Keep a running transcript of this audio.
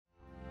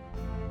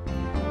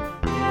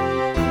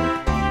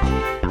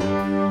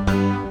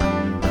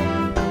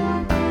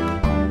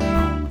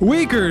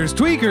Weakers,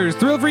 tweakers,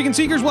 thrill freaking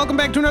seekers, welcome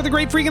back to another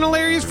great freaking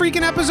hilarious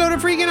freaking episode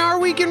of freaking Our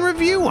Week in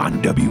Review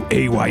on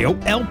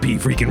WAYO-LP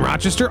freaking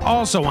Rochester,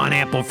 also on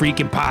Apple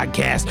freaking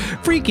Podcast,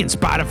 freaking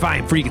Spotify,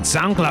 and freaking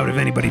SoundCloud if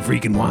anybody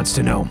freaking wants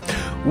to know.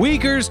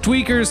 Weakers,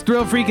 tweakers,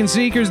 thrill freaking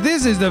seekers,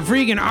 this is the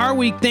freaking Our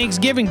Week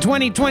Thanksgiving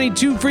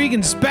 2022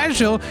 freaking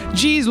special.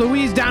 Jeez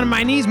Louise, down on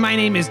my knees, my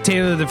name is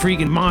Taylor the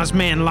freaking Moss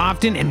Man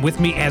Lofton, and with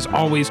me as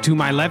always to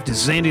my left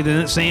is Sandy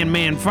the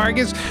Sandman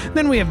Fargus.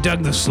 Then we have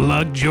Doug the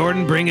Slug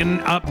Jordan bringing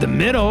up the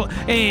middle,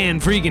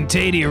 and freaking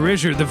Tadia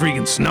Risher, the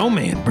freaking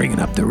Snowman, bringing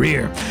up the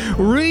rear.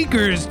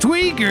 Reekers,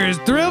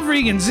 tweakers, thrill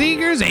freaking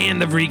seekers,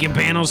 and the freaking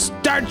panel,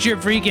 start your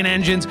freaking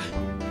engines.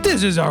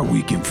 This is Our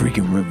Week in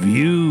Freaking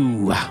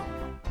Review.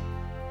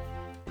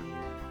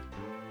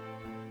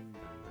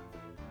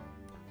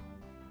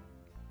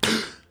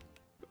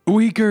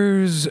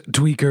 Weakers,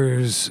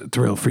 tweakers,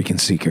 thrill freaking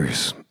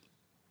seekers.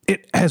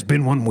 It has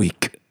been 1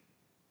 week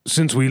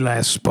since we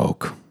last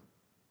spoke.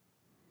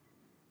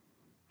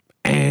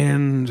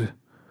 And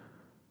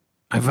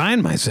I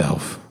find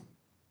myself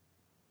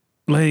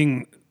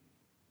laying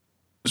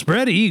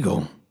spread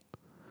eagle,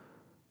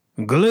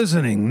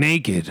 glistening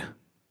naked,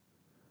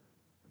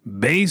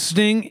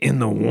 basting in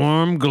the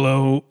warm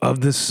glow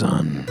of the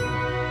sun.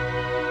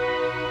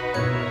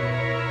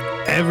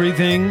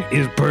 Everything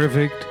is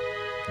perfect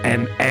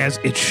and as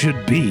it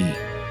should be,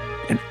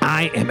 and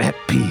I am at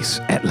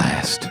peace at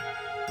last.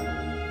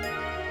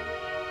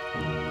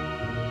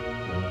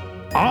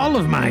 All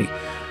of my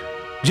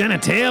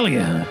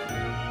genitalia,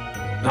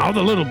 all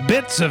the little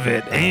bits of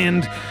it,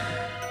 and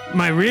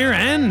my rear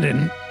end,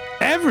 and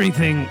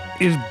everything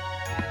is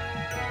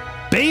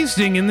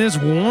basting in this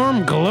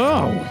warm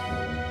glow.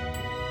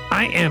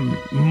 I am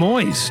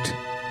moist,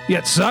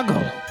 yet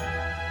supple,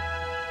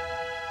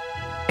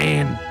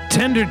 and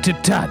tender to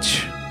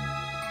touch.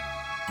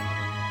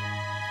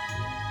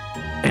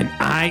 And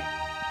I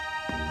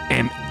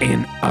am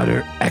in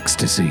utter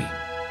ecstasy.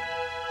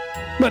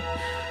 But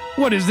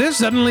what is this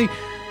suddenly?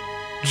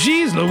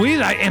 Jeez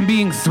Louise, I am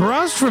being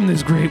thrust from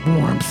this great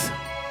warmth.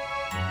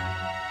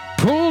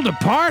 Pulled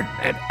apart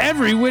at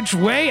every which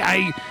way.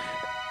 I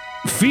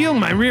feel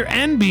my rear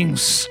end being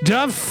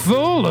stuffed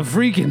full of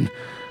freaking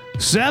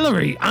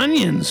celery,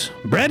 onions,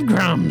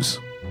 breadcrumbs.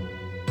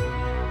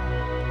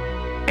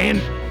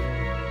 And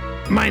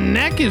my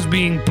neck is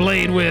being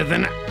played with,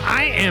 and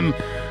I am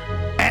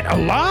at a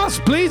loss.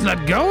 Please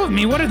let go of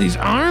me. What are these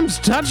arms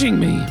touching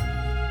me?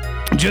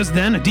 Just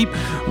then, a deep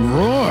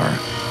roar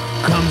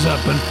comes up,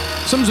 and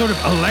some sort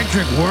of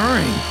electric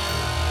whirring.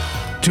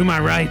 To my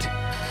right,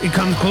 it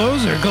comes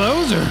closer.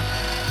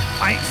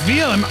 I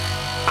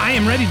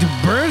am ready to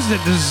burst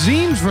at the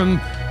seams from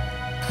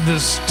the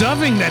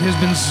stuffing that has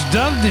been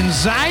stuffed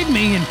inside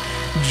me, and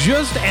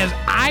just as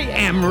I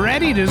am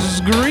ready to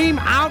scream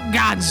out,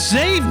 God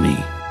save me,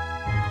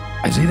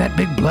 I see that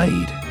big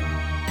blade,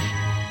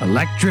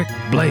 electric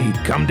blade,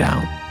 come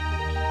down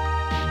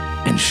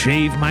and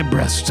shave my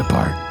breasts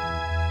apart,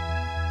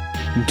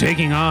 and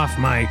taking off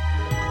my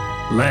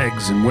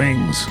legs and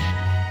wings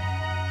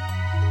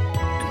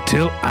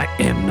until I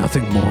am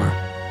nothing more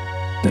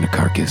than a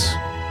carcass.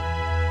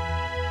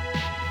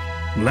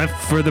 Left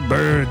for the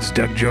birds,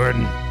 Doug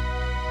Jordan.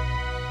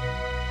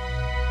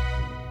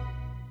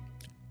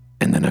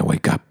 And then I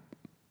wake up.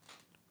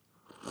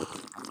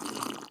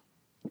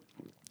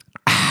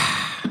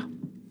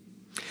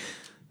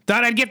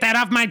 Thought I'd get that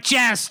off my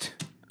chest.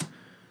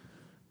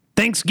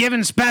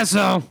 Thanksgiving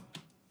special.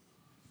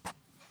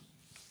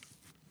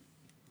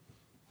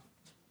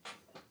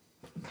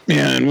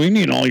 Yeah, and we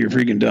need all your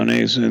freaking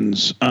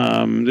donations.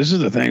 This is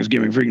the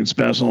Thanksgiving freaking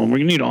special, and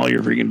we need all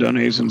your freaking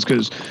donations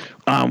because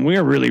we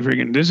are really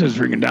freaking. This is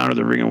freaking down to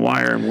the freaking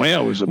wire, and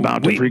Wayo is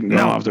about to freaking go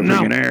off the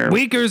freaking air.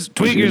 Weakers,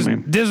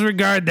 tweakers,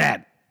 disregard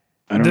that.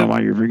 I don't know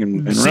why you're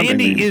freaking interrupting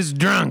Sandy me. is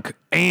drunk,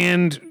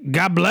 and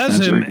God bless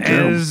him,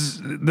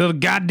 as the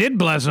God did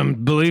bless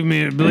him. Believe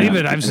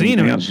it. I've seen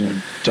him. Yes,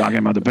 talking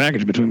about the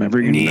package between my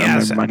freaking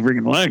my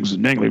freaking legs,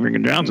 dangly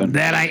freaking Johnson.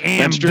 That I am.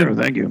 That's true.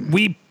 Thank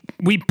you.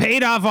 We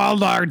paid off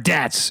all our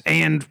debts,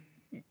 and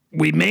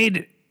we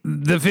made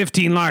the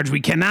 15 large. We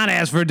cannot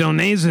ask for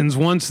donations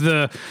once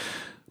the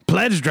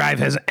pledge drive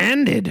has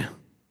ended.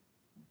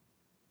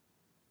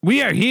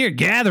 We are here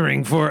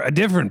gathering for a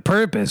different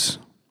purpose.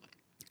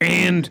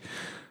 And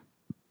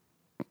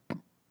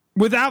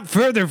without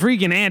further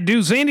freaking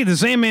ado, Sandy the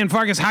Sandman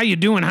Fargus, how you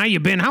doing? How you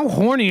been? How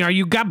horny are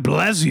you? God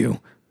bless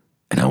you.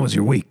 And how was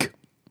your week?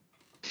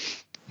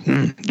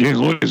 Jeez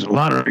Louise, a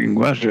lot of freaking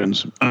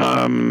questions. If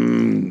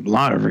I'm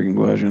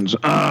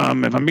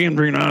being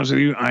freaking honest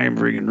with you, I am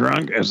freaking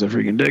drunk as the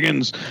freaking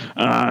Dickens,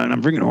 and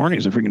I'm freaking horny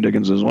as the freaking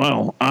Dickens as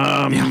well.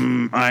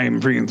 I'm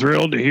freaking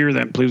thrilled to hear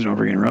that. Please don't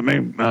freaking interrupt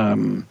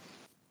me.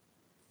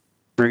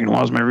 Freaking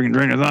lost my freaking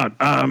train of thought.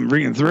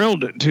 Freaking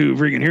thrilled to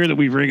freaking hear that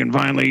we freaking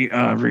finally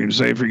freaking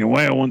say freaking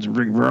Wayo once and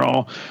freaking for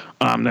all.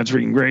 That's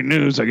freaking great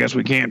news. I guess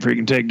we can't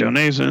freaking take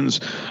donations,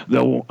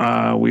 though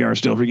we are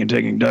still freaking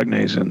taking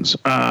Dugnations.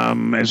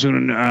 As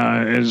soon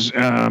as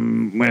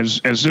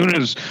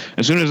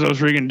those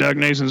freaking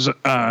Dugnations,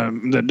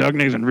 the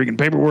Dugnation freaking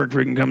paperwork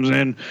freaking comes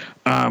in,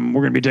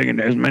 we're gonna be taking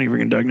as many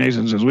freaking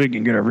Dugnations as we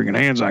can get our freaking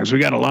hands on. So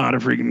we got a lot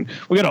of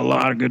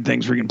good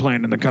things freaking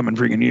planned in the coming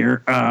freaking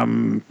year.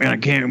 And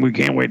we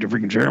can't wait to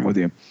freaking share them with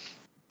you.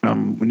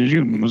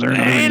 Was there?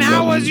 And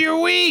how was your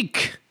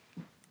week?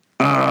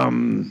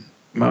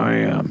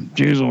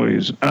 Jeez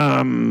Louise.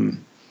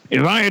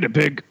 If I had to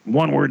pick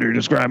one word to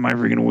describe my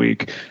freaking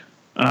week,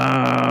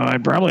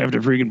 I'd probably have to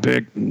freaking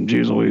pick,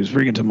 jeez Louise,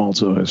 freaking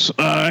tumultuous.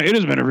 It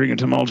has been a freaking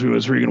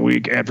tumultuous freaking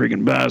week at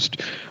freaking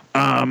best.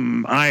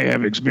 I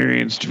have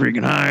experienced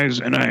freaking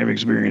highs and I have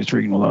experienced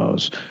freaking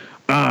lows.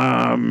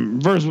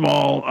 First of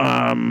all, there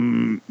are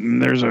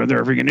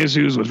freaking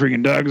issues with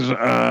freaking Doug's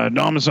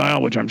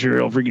domicile, which I'm sure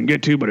he'll freaking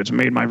get to, but it's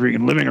made my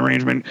freaking living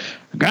arrangement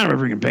kind of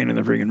a freaking pain in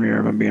the freaking rear,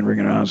 if I'm being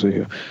freaking honest with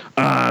you.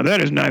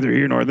 That is neither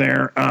here nor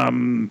there.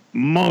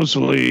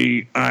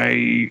 Mostly,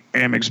 I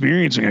am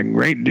experiencing a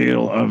great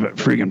deal of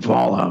freaking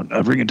fallout,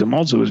 freaking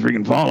tumultuous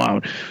freaking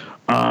fallout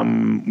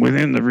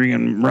within the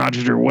freaking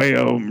Rochester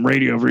Wayo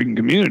radio freaking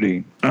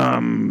community.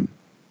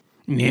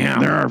 Yeah.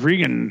 There are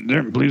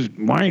freaking. Please,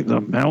 why the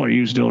hell are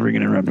you still freaking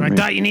interrupting me? I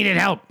thought you needed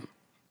help.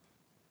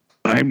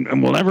 I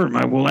will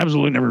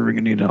absolutely never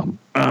freaking need help.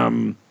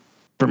 From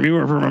you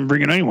or from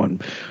freaking anyone,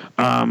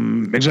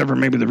 except for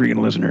maybe the freaking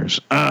listeners.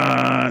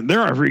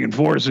 There are freaking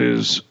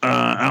forces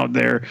out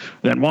there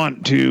that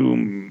want to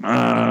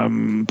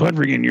put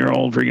freaking your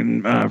old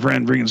freaking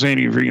friend, freaking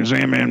Sandy, freaking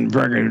Sandman,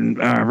 freaking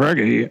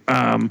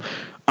out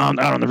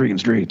on the freaking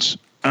streets.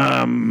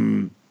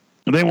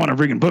 They want to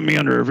freaking put me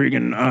under a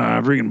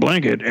freaking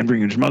blanket and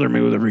freaking smother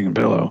me with a freaking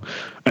pillow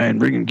and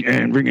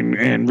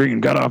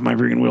freaking cut off my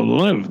freaking will to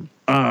live.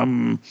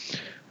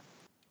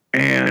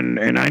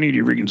 And I need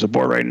your freaking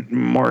support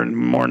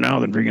more now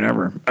than freaking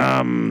ever.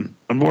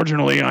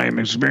 Unfortunately, I am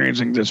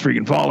experiencing this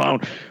freaking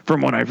fallout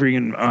from when I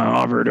freaking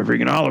offered a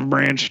freaking olive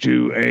branch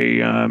to a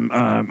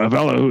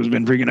fellow who's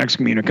been freaking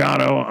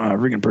excommunicado,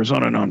 freaking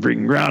persona non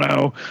freaking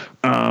grado,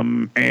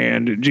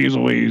 and geez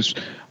Louise.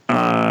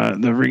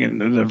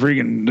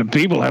 The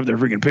people have their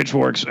freaking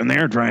pitchforks and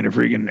they're trying to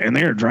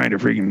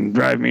freaking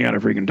drive me out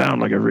of freaking town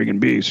like a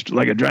freaking beast,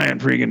 like a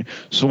giant freaking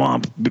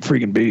swamp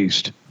freaking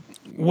beast.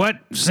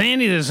 What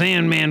Sandy the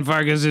Sandman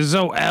Farkas is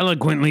so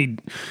eloquently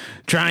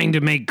trying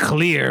to make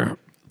clear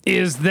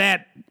is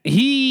that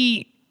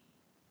he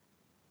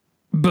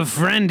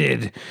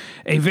befriended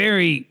a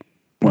very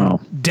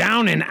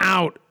down and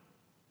out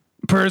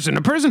person,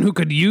 a person who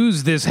could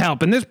use this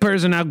help. And this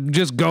person, I'll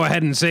just go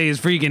ahead and say his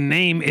freaking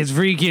name is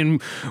freaking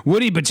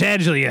Woody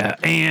Battaglia.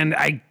 And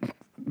I'm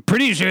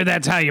pretty sure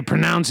that's how you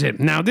pronounce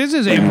it. Now, this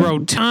is a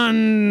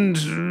rotund,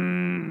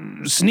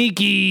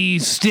 sneaky,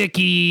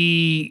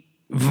 sticky,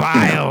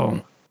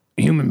 vile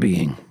human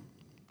being.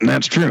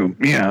 That's true.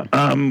 Yeah.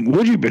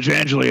 Woody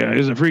Battaglia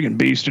is a freaking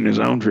beast in his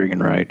own freaking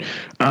right.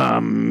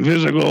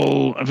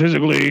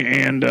 Physically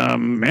and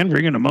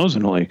freaking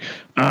emotionally.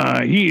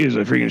 He is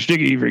a freaking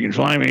sticky, freaking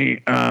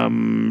slimy,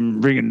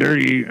 freaking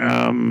dirty.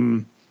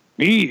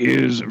 He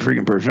is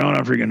freaking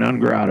persona, freaking non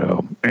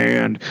grado.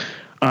 And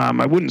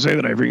I wouldn't say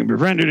that I freaking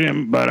befriended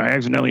him, but I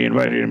accidentally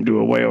invited him to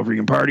a Wayo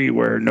freaking party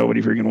where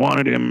nobody freaking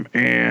wanted him,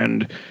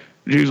 and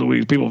geez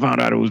Louise, people found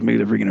out it was me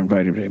that freaking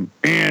invited him.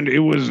 And it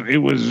was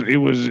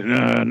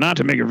not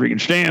to make a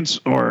freaking stance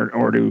or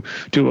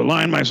to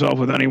align myself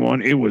with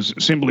anyone. It was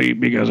simply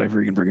because I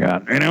freaking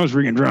forgot. And I was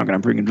freaking drunk, and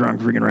I'm freaking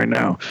drunk freaking right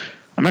now.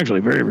 I'm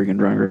actually very freaking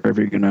drunk right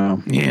freaking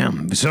now. Yeah,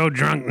 so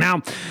drunk.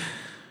 Now,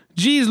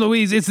 geez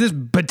Louise, it's this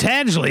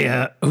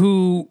Battaglia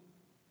who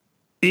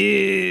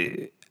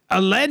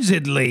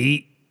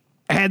allegedly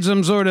had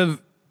some sort of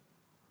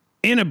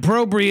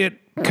inappropriate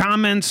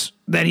comments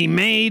that he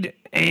made,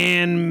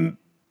 and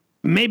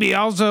maybe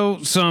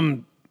also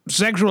some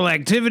sexual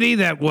activity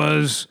that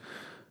was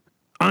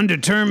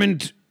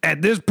undetermined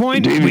at this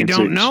point. We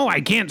don't know. I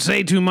can't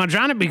say too much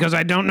on it because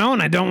I don't know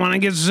and I don't want to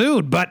get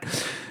sued. But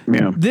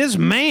this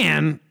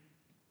man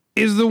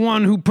is the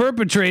one who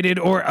perpetrated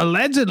or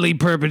allegedly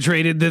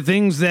perpetrated the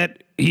things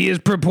that he is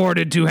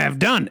purported to have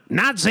done,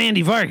 not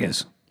Sandy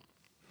Farkas.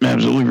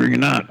 Absolutely freaking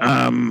not.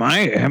 I'm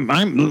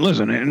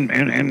listen,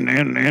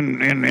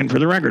 and for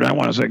the record, I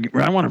want to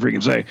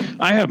freaking say,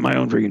 I have my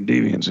own freaking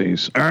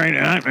deviancies. All right,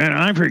 and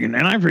I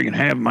freaking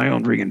have my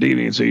own freaking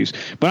deviancies,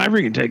 but I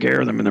freaking take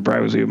care of them in the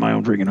privacy of my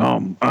own freaking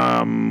home.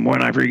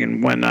 When I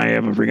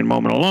have a freaking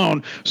moment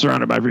alone,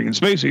 surrounded by freaking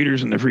space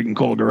heaters in the freaking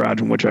cold garage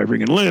in which I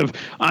freaking live,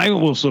 I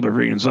will slip a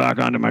freaking sock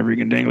onto my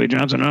freaking dangly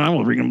Johnson, and I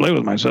will freaking play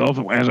with myself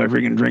as I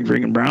freaking drink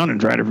freaking brown and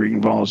try to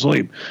freaking fall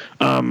asleep.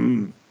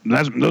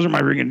 Those are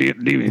my freaking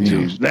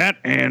deviancies. Yeah. That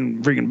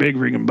and freaking big,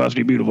 freaking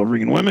busty, beautiful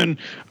freaking women.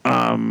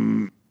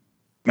 And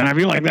I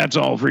feel like that's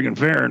all freaking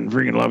fair and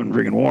freaking love and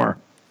freaking war.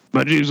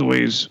 But geez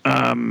Louise, the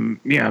mob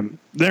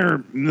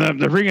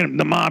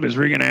is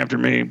freaking after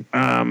me.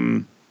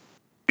 And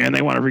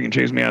they want to freaking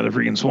chase me out of the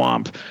freaking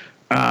swamp.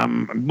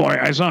 Boy,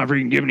 I saw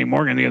freaking Gibney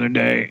Morgan the other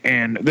day,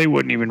 and they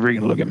wouldn't even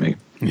freaking look at me.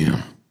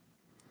 Yeah.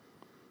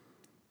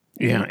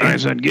 Yeah. And I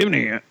said,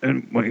 Gibney,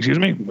 excuse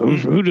me,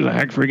 who the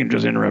heck freaking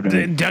just interrupted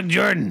me? Doug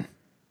Jordan.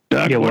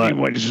 Doug,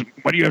 what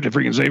do you have to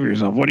freaking say for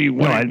yourself? Why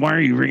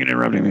are you freaking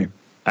interrupting me?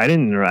 I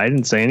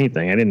didn't say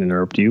anything. I didn't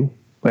interrupt you.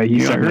 But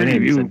he said my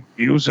name.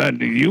 You said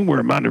you were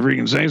about to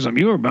freaking say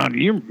something. You were about to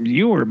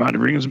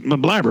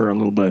freaking blabber a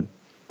little bit.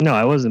 No,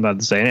 I wasn't about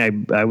to say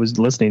anything. I was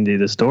listening to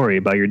the story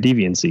about your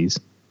deviancies.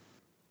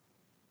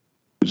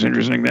 It's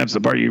interesting. That's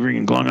the part you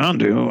freaking clung on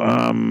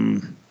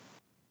to.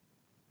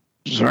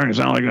 Starting to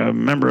sound like a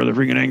member of the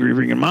freaking angry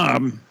freaking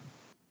mob.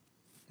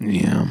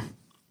 Yeah.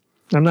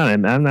 I'm not a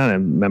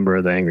member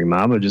of the angry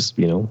mob. I'm just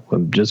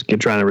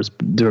trying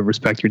to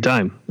respect your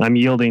time. I'm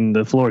yielding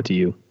the floor to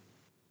you.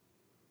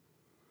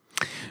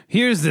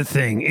 Here's the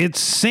thing. It's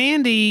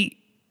Sandy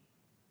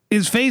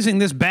is facing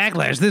this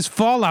backlash, this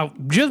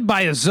fallout just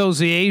by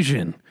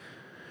association.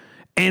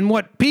 And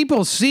what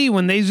people see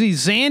when they see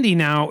Sandy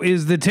now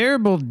is the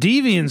terrible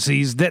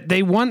deviancies that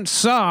they once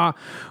saw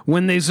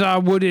when they saw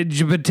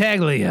Woodage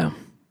Battaglia.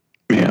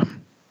 Yeah.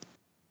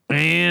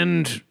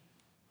 And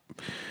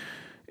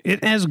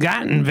it has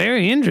gotten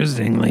very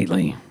interesting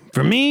lately.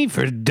 For me,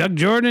 for Doug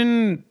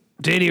Jordan,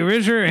 Teddy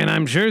Risher, and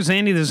I'm sure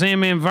Sandy the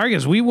Sandman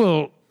Vargas, we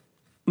will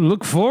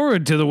look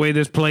forward to the way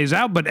this plays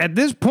out. But at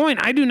this point,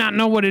 I do not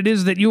know what it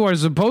is that you are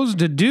supposed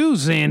to do,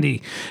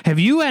 Sandy. Have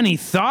you any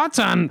thoughts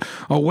on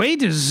a way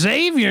to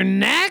save your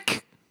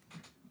neck?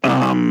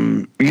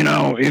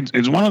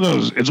 It's one of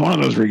those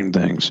freaking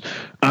things.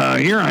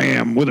 Here I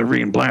am with a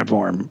freaking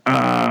platform,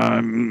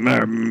 by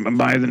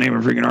the name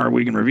of freaking Our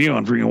Week in Review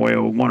on freaking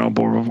Wayo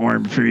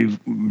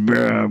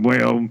 104.3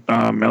 Wayo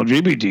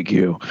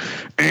LGBTQ,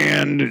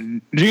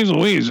 and geez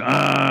Louise,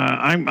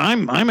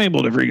 I'm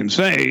able to freaking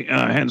say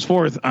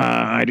henceforth,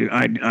 I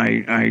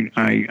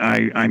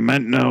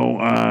meant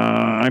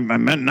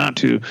not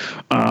to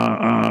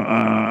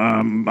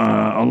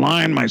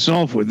align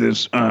myself with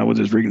this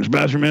freaking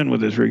specimen,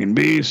 with this freaking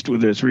beast,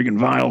 with this freaking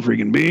vile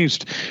freaking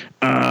beast.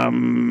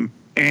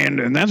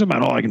 And that's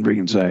about all I can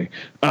freaking say.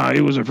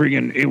 It was a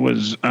freaking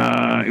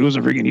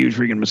huge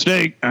freaking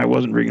mistake. I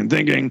wasn't freaking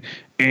thinking,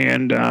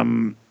 and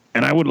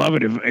I would love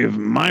it if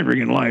my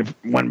freaking life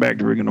went back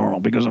to freaking normal,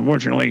 because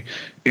unfortunately,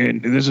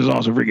 this is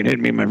also freaking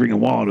hitting me in my freaking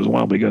wallet as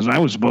well, because I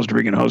was supposed to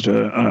freaking host a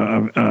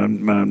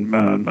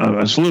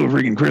slew of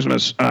freaking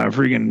Christmas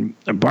freaking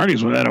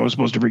parties with that. I was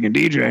supposed to freaking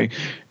DJ,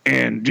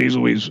 and geez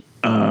Louise,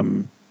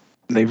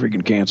 they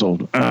freaking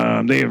canceled.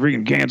 They have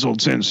freaking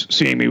canceled since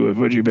seeing me with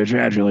Woodage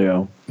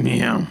Battaglia.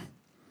 Yeah.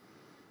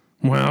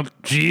 Well,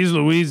 geez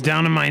Louise,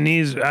 down on my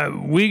knees.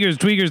 Uyghurs,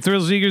 tweakers,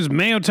 thrill seekers,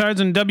 Mayotards,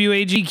 and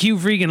WAGQ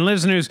freaking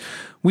listeners,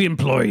 we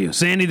implore you.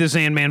 Sandy the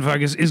Sandman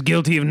Vargas is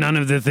guilty of none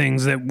of the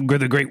things that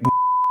the great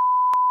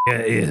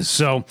is.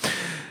 So,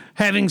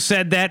 having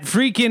said that,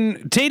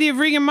 freaking Teddy of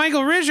freaking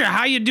Michael Risher,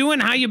 how you doing?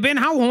 How you been?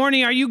 How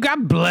horny are you?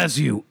 God bless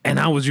you. And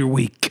how was your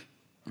week?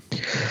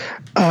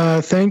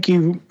 Thank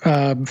you,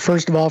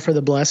 first of all, for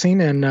the blessing,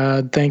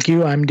 and thank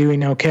you. I'm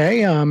doing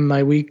okay.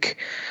 My week...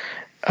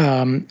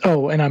 and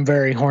I'm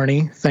very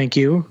horny. Thank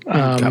you.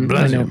 God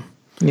bless you.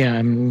 Yeah,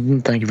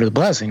 and thank you for the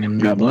blessing. And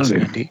God bless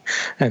you.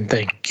 And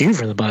thank you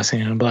for the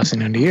blessing, and a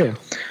blessing unto you.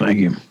 Thank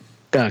you.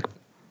 Doug.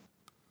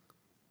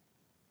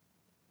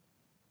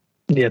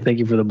 Yeah, thank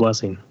you for the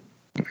blessing.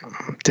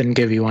 Didn't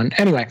give you one.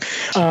 Anyway,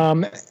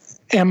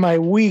 and my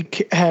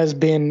week has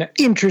been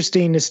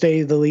interesting, to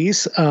say the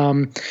least.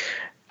 I'm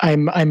a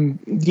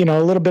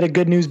little bit of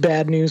good news,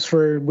 bad news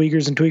for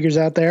Uyghurs and tweakers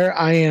out there.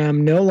 I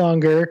am no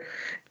longer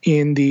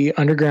in the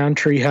underground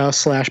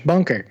treehouse /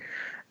 bunker.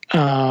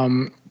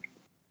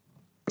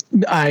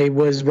 I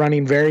was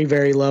running very,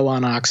 very low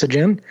on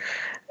oxygen,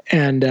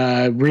 and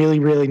really,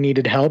 really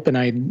needed help.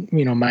 And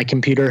my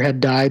computer had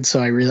died,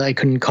 so I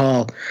couldn't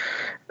call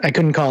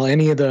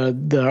any of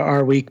the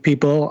Our Week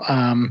people.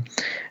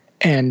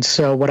 And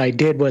so what I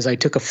did was I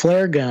took a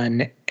flare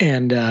gun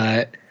and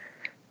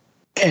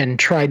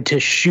tried to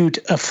shoot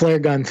a flare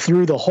gun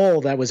through the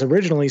hole that was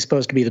originally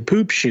supposed to be the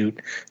poop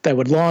chute that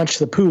would launch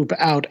the poop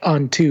out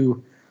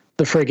onto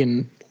the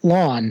friggin'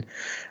 lawn.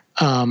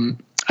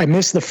 I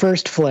missed the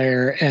first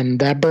flare, and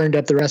that burned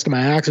up the rest of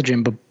my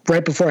oxygen. But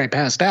right before I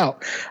passed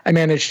out, I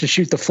managed to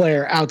shoot the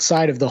flare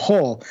outside of the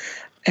hole,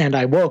 and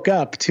I woke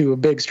up to a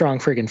big, strong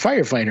friggin'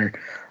 firefighter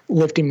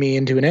lifting me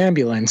into an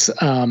ambulance,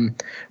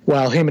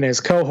 while him and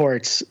his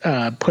cohorts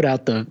put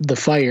out the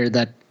fire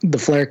that the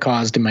flare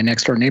caused in my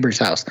next door neighbor's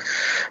house.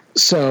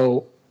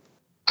 So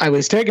I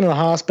was taken to the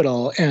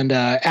hospital and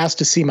asked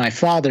to see my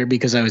father,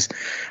 because I was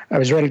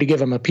ready to give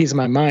him a piece of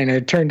my mind. And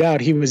it turned out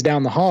he was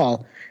down the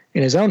hall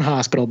in his own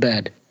hospital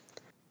bed.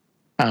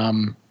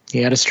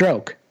 He had a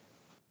stroke.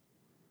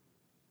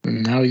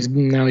 And now he's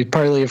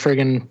partly a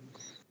friggin'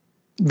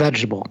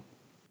 vegetable.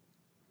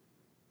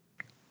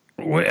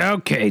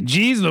 Okay,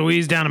 geez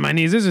Louise, down on my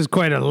knees. This is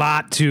quite a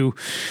lot to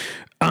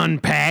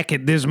unpack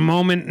at this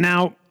moment.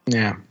 Now,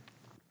 yeah,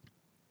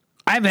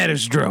 I've had a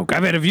stroke.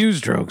 I've had a few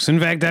strokes. In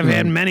fact, I've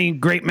had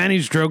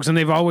many strokes, and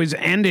they've always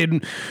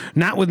ended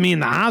not with me in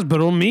the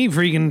hospital, me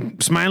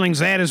freaking smiling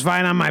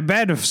satisfied on my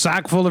bed, a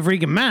sock full of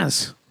freaking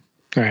mess.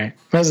 All right.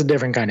 That's a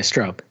different kind of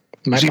stroke.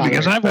 See,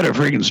 because I've had a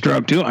freaking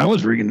stroke too. I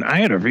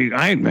had a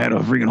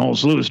freaking whole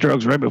slew of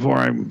strokes right before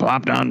I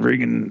popped on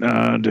freaking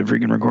to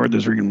freaking record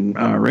this freaking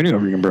radio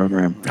freaking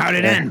program. How'd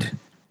it end?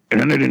 It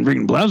ended in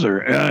freaking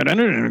pleasure. It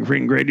ended in a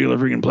freaking great deal of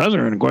freaking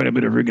pleasure and quite a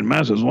bit of freaking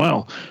mess as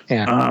well.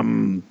 Yeah.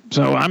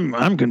 So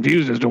I'm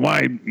confused as to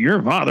why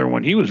your father,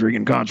 when he was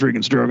freaking caught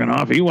freaking stroking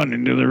off, he went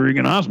into the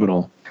freaking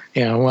hospital.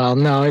 Yeah. Well,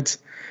 no, this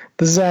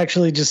is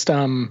actually just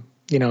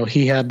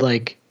he had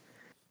like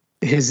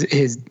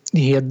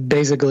he had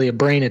basically a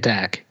brain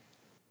attack.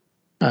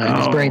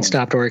 His brain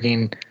stopped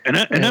working. An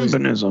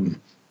embolism.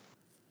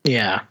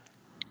 Yeah.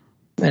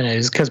 And it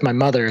was because my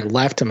mother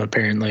left him,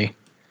 apparently.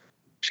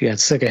 She got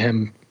sick of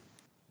him,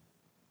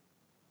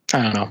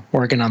 I don't know,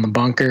 working on the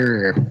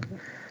bunker, or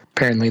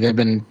apparently they've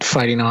been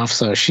fighting off.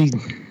 So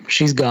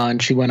she's gone.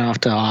 She went off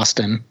to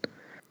Austin,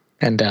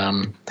 and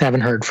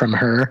haven't heard from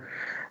her.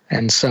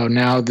 And so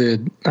now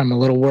I'm a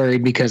little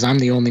worried because I'm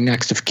the only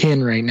next of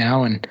kin right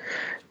now, and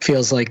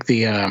feels like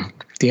the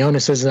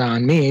onus is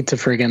on me to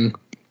friggin'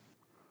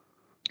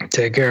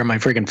 take care of my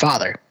friggin'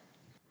 father.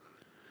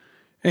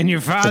 And your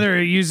father,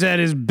 you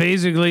said, is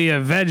basically a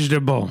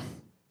vegetable.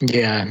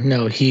 Yeah,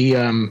 no, he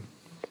can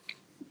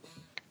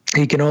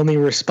only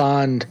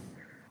respond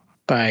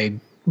by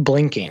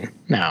blinking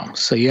now.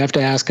 So you have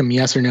to ask him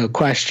yes or no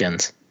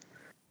questions.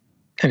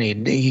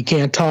 And he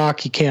can't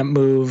talk, he can't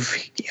move,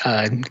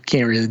 can't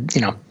really,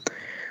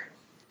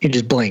 he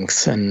just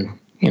blinks and,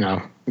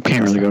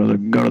 Can't really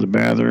go to the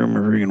bathroom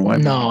or freaking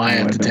wipe. No, I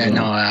have to.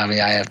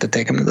 I have to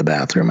take him to the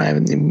bathroom.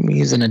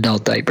 He's in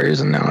adult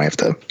diapers, and now I have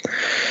to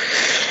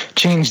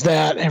change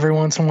that every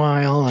once in a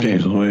while.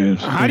 Jeez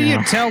Louise. How do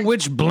you tell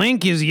which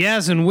blink is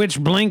yes and which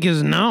blink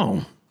is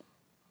no?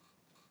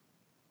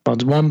 Well,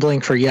 it's one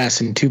blink for yes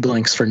and two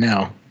blinks for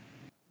no.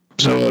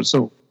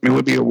 So it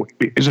would be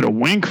is it a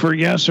wink for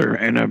yes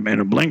and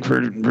a blink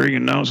for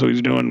freaking no? So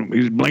he's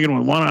blinking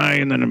with one eye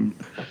and then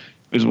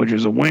which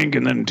is a wink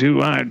and then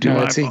two eye.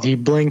 He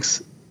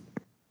blinks.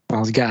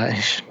 Well,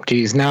 gosh,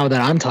 geez, now that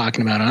I'm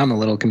talking about it, I'm a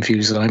little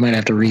confused. So I might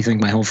have to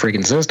rethink my whole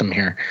freaking system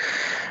here.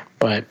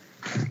 But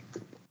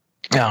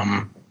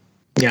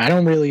yeah, I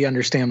don't really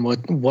understand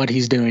what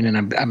he's doing,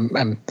 and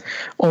I'm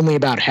only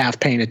about half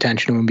paying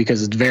attention to him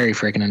because it's very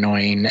freaking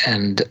annoying,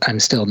 and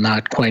I'm still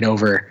not quite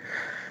over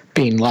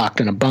being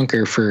locked in a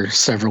bunker for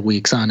several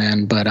weeks on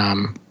end. But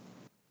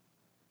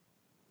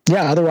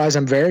yeah, otherwise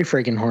I'm very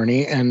freaking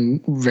horny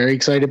and very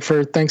excited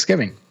for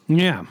Thanksgiving.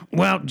 Yeah.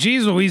 Well,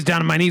 geez Louise,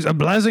 down on my knees. A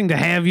blessing to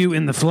have you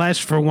in the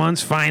flesh for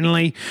once,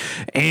 finally.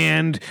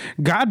 And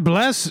God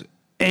bless,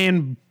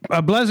 and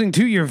a blessing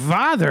to your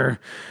father,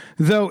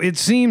 though it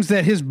seems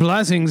that his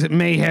blessings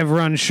may have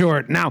run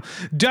short. Now,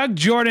 Doug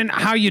Jordan,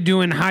 how you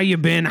doing? How you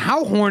been?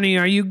 How horny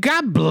are you?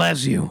 God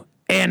bless you.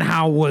 And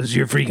how was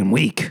your freaking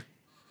week?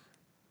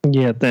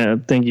 Yeah,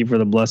 thank you for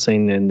the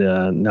blessing. And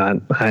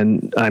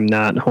I'm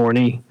not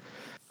horny.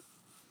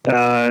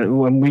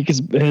 One week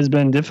has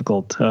been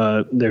difficult.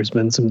 There's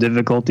been some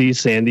difficulties.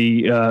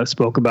 Sandy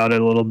spoke about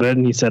it a little bit,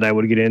 and he said I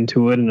would get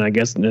into it, and I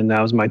guess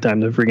now's my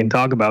time to freaking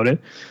talk about it.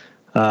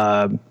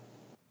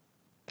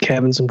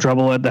 Having some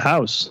trouble at the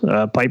house.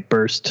 Pipe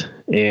burst,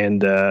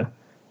 and I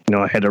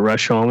had to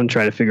rush home and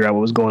try to figure out what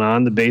was going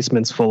on. The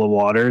basement's full of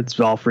water. It's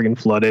all freaking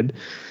flooded.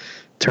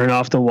 Turn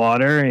off the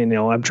water, and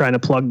I'm trying to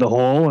plug the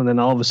hole, and then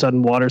all of a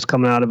sudden water's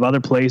coming out of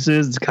other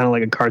places. It's kind of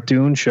like a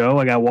cartoon show.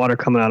 I got water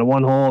coming out of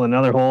one hole,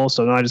 another hole,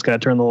 so now I just got to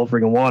turn the whole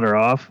freaking water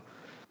off.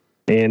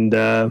 And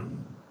I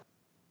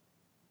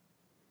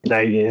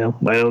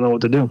don't know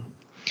what to do.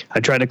 I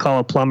tried to call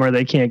a plumber.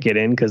 They can't get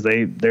in because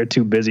they're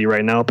too busy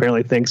right now.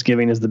 Apparently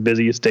Thanksgiving is the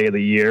busiest day of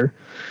the year,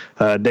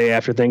 day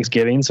after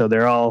Thanksgiving, so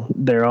they're all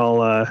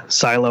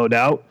siloed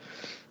out.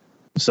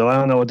 So I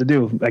don't know what to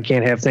do. I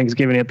can't have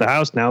Thanksgiving at the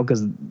house now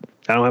because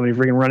I don't have any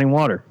freaking running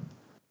water.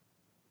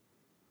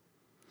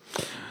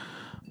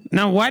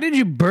 Now, why did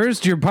you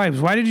burst your pipes?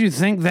 Why did you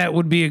think that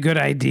would be a good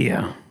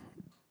idea?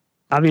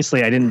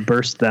 Obviously, I didn't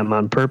burst them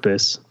on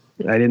purpose.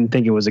 I didn't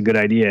think it was a good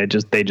idea.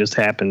 They just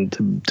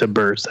happened to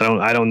burst.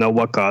 I don't know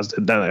what caused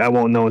it. I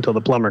won't know until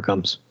the plumber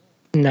comes.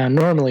 Now,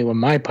 normally when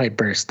my pipe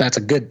bursts, that's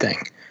a good thing.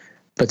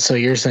 But so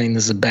you're saying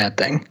this is a bad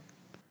thing?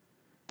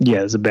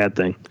 Yeah, it's a bad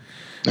thing.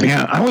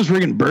 Yeah, I was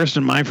freaking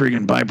bursting my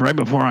freaking pipe right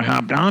before I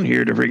hopped on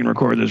here to freaking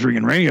record this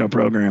freaking radio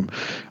program.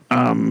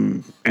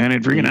 And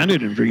it freaking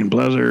ended in freaking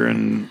pleasure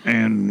and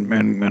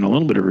a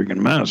little bit of freaking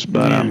mess.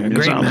 But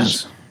great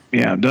mess.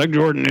 Yeah, Doug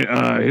Jordan,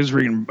 his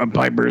freaking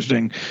pipe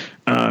bursting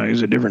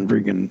is a different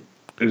freaking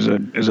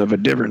is of a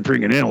different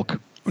freaking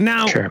ilk.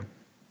 Now, Sure.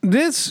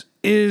 This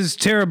is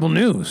terrible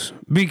news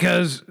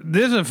because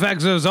this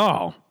affects us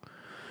all.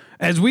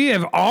 As we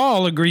have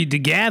all agreed to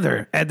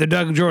gather at the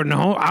Doug Jordan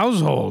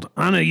household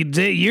on a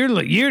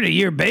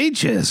year-to-year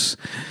basis.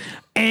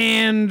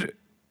 And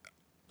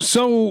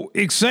so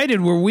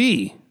excited were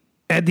we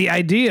at the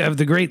idea of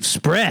the great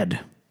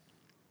spread.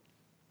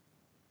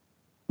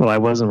 Well, I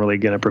wasn't really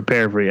going to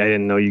prepare for you. I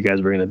didn't know you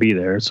guys were going to be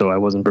there, so I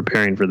wasn't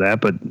preparing for that.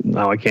 But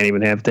now I can't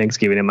even have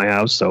Thanksgiving in my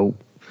house, so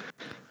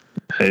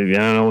I don't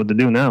know what to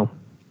do now.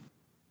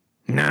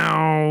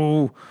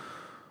 Now,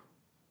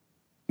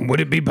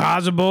 would it be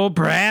possible,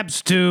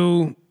 perhaps,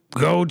 to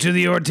go to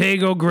the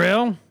Ortego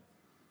Grill?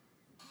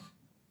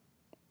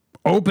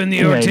 Open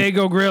the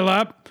Ortego Grill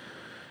up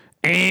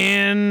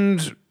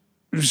and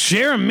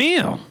share a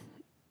meal.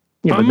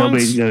 Yeah, but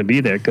nobody's going to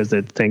be there because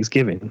it's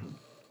Thanksgiving.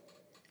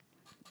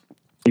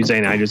 You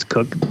saying I just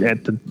cook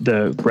at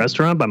the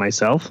restaurant by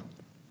myself?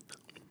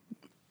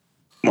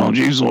 Well,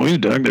 geez Louise,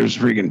 Doug, there's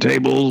freaking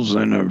tables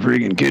and a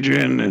freaking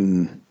kitchen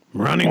and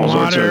running all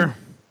sorts water. of-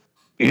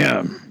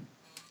 yeah.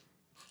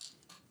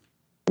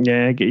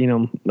 Yeah,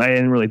 I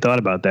hadn't really thought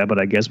about that, but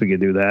I guess we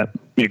could do that.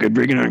 You could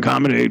freaking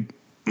accommodate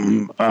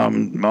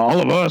all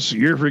of us,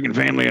 your freaking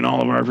family, and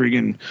all of our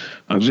freaking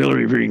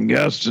auxiliary freaking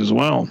guests as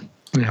well.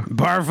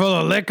 Bar full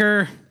of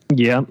liquor.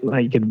 Yeah,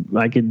 I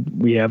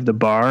could. We have the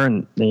bar,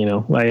 and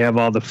I have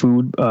all the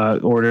food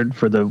ordered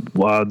for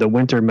the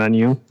winter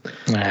menu,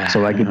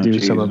 so I could do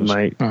some of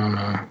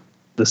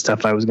the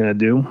stuff I was gonna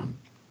do.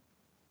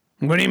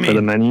 What do you mean? For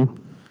the menu?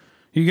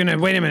 You're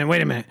gonna wait a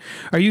minute.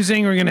 Are you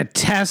saying we're gonna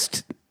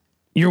test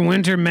your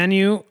winter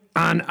menu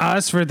on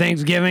us for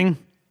Thanksgiving?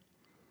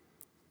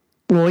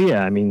 Well,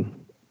 yeah. I mean,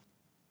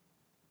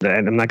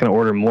 I'm not gonna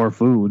order more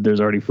food.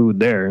 There's already food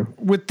there.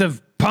 With the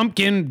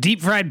pumpkin, deep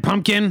fried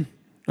pumpkin.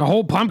 A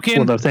whole pumpkin?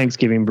 Well, the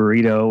Thanksgiving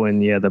burrito,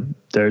 and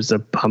there's a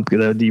pumpkin,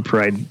 the deep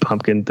fried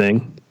pumpkin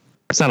thing.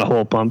 It's not a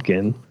whole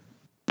pumpkin,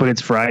 but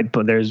it's fried.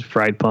 But there's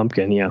fried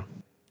pumpkin, yeah.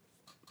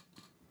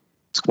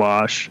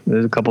 Squash.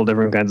 There's a couple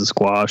different kinds of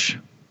squash.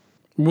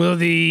 Will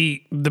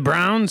the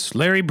Browns,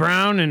 Larry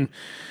Brown, and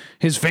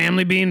his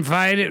family be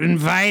invited? I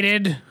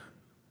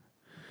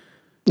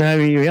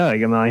mean, yeah.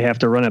 I have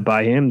to run it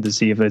by him to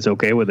see if it's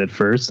okay with it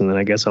first, and then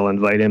I guess I'll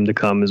invite him to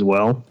come as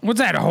well. What's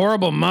that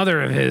horrible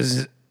mother of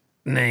his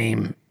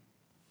name?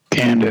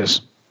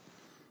 Candace.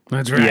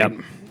 That's right. Yep.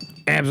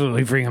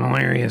 Absolutely freaking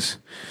hilarious.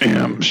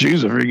 Yeah,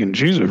 she's a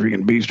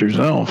freaking beast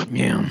herself.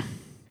 Yeah.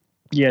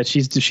 Yeah,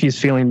 she's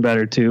feeling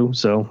better too,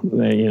 so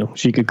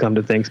she could come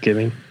to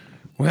Thanksgiving.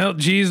 Well,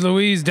 geez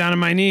Louise, down on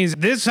my knees.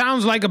 This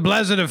sounds like a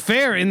blessed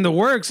affair in the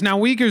works. Now,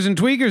 Weakers and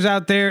Tweakers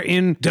out there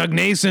in Doug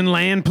Nason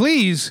land,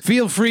 please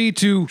feel free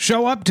to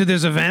show up to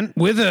this event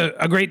with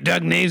a great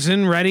Doug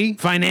Nason ready,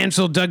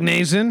 financial Doug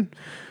Nason.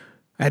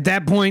 At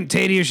that point,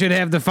 Tadia should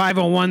have the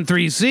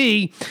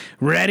 501(c)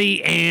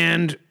 ready,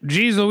 and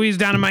geez Louise,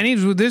 down on my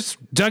knees. With this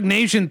Doug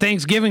Nation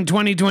Thanksgiving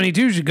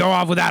 2022 should go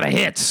off without a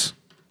hits.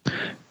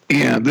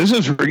 Yeah, this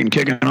is freaking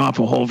kicking off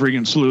a whole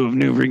freaking slew of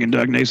new freaking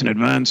Doug Nason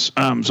events.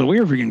 So we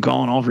are freaking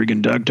calling all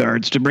freaking Doug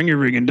Tards to bring your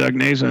freaking Doug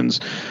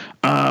Nasons.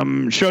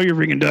 Show your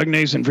freaking Doug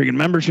Nason freaking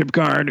membership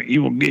card.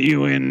 You will get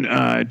you in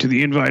to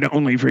the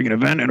invite-only freaking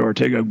event at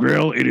Ortega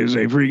Grill. It is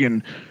a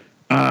freaking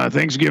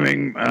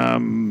Thanksgiving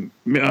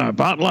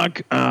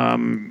potluck.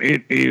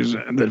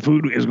 The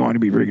food is going to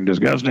be freaking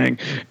disgusting.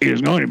 It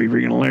is going to be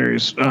freaking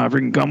hilarious.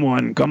 Freaking come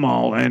one, come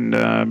all, and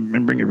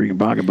bring your freaking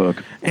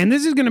pocketbook. And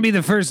this is going to be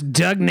the first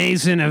Doug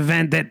Nason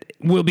event that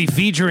will be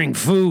featuring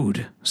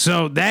food.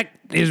 So that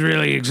is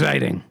really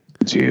exciting.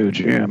 It's huge.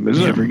 Yeah, this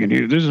is a freaking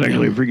huge. This is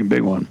actually a freaking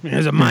big one.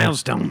 It's a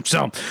milestone.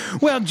 So,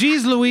 well,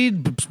 geez Louise,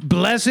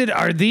 blessed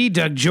are thee,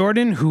 Doug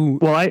Jordan, who...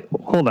 Well,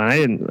 hold on. I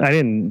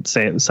didn't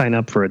sign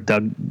up for a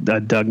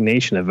Doug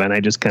Nation event. I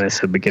just kind of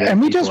said beginning.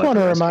 And we just want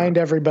to remind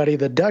everybody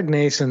that Doug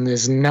Nason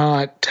is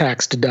not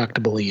tax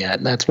deductible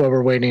yet. That's what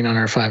we're waiting on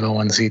our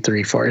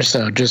 501(c)(3) for.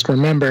 So just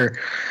remember,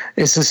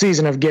 it's the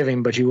season of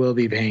giving, but you will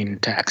be paying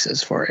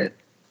taxes for it.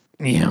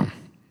 Yeah.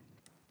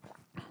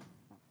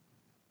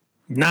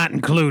 Not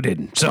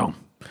included. So,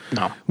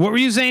 no. What were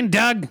you saying,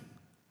 Doug?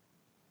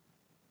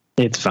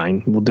 It's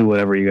fine. We'll do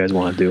whatever you guys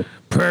want to do.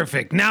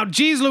 Perfect. Now,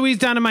 geez Louise,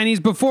 down to my knees.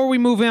 Before we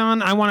move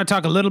on, I want to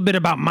talk a little bit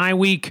about my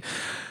week.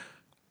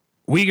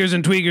 Weakers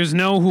and Tweakers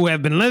know who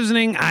have been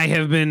listening. I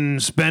have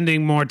been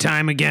spending more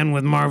time again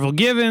with Marvel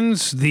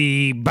Givens,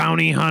 the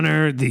bounty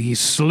hunter, the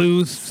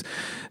sleuth,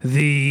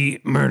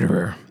 the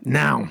murderer.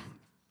 Now,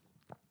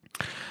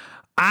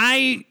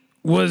 I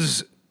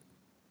was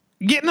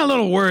getting a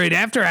little worried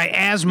after I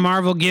asked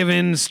Marvel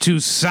Givens to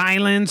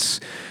silence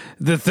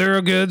the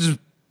Thorogoods,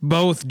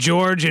 both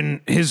George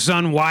and his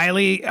son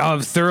Wiley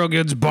of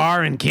Thorogoods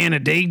Bar in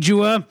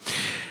Canandaigua.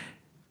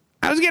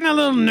 I was getting a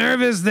little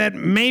nervous that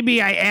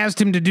maybe I asked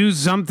him to do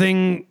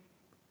something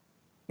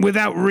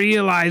without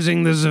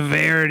realizing the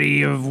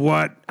severity of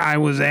what I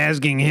was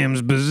asking him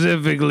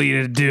specifically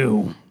to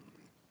do.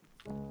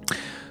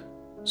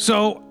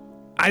 So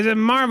I said,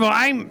 Marvel,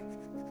 I'm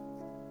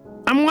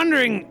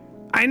wondering,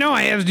 I know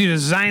I asked you to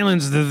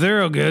silence the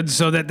Thorogoods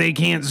so that they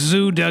can't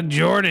sue Doug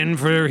Jordan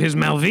for his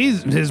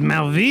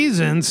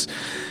malfeasance,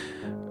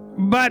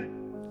 but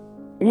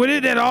would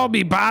it at all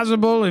be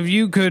possible if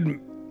you could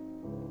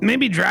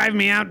maybe drive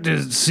me out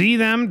to see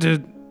them,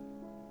 to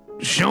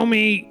show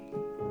me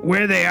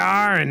where they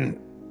are and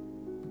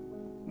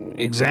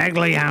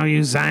exactly how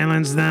you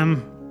silence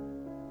them?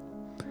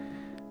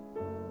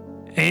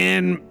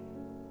 And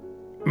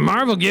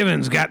Marvel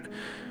Givens got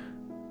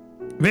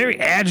very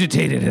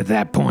agitated at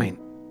that point.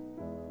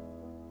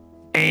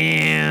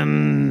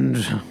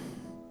 And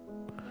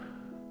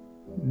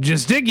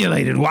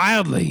gesticulated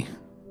wildly.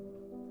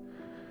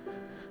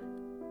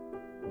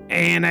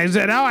 And I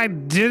said, I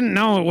didn't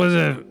know it was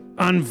an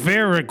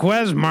unfair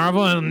request,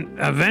 Marvel. And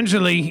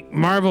eventually,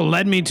 Marvel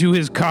led me to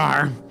his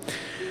car.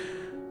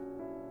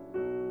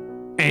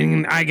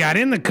 And I got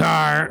in the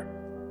car,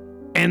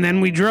 and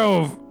then we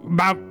drove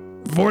about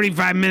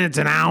 45 minutes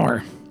an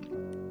hour.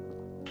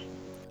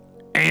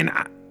 And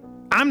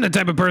I'm the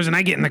type of person,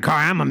 I get in the car,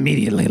 I'm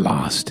immediately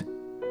lost.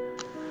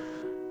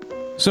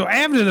 So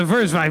after the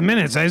first 5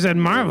 minutes, I said,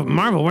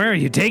 Marvel, where are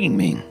you taking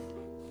me?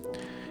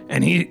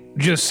 And he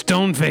just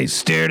stone-faced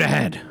stared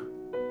ahead.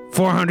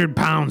 400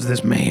 pounds,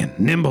 this man.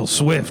 Nimble,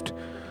 swift.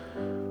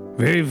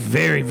 Very,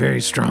 very,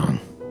 very strong.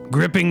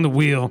 Gripping the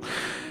wheel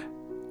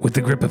with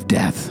the grip of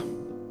death.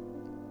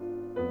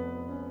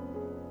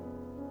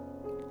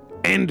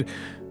 And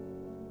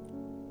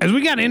as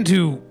we got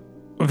into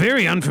a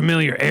very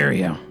unfamiliar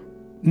area,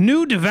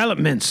 new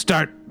developments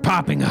start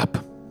popping up.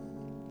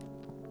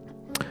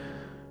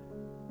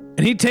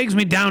 And he takes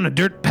me down a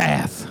dirt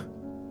path.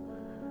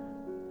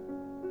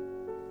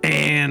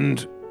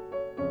 And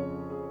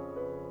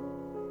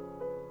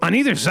on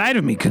either side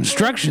of me,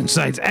 construction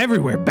sites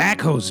everywhere,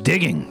 backhoes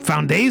digging,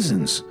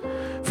 foundations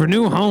for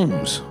new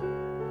homes,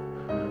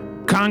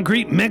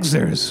 concrete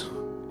mixers,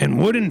 and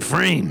wooden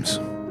frames.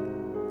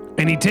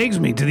 And he takes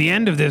me to the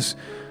end of this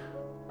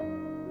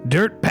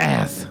dirt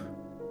path,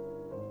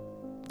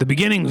 the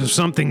beginnings of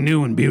something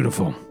new and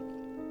beautiful.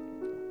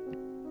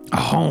 A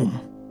home,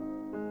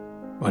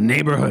 a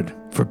neighborhood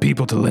for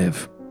people to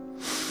live.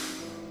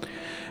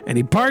 And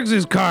he parks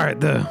his car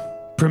at the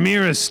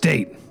Premier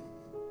Estate,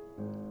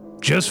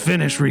 just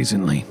finished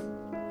recently.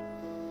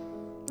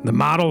 The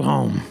model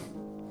home.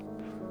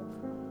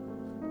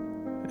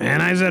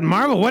 And I said,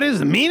 Marvel, what is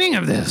the meaning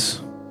of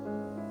this?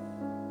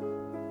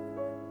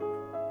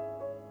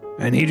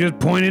 And he just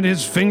pointed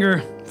his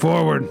finger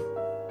forward.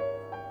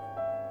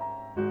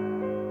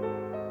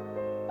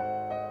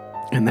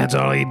 And that's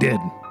all he did.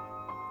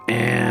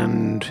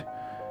 And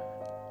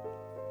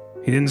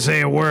he didn't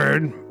say a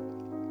word.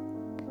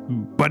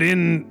 But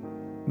in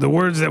the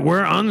words that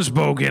were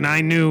unspoken,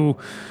 I knew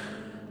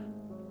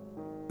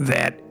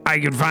that I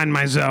could find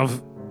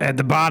myself at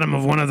the bottom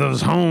of one of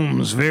those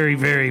homes very,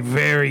 very,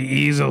 very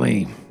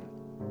easily.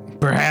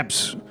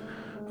 Perhaps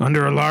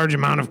under a large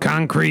amount of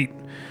concrete.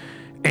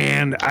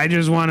 And I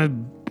just want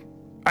to,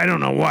 I don't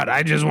know what,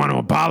 I just want to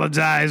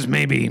apologize,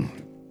 maybe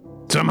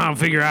somehow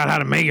figure out how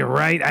to make it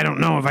right. I don't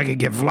know if I could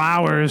get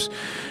flowers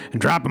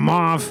and drop them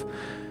off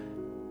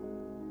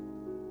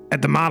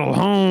at the model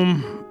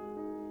home.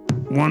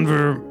 One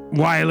for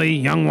Wiley,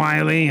 young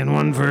Wiley, and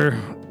one for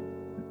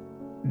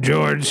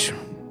George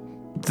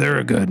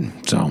Thorogood.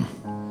 So,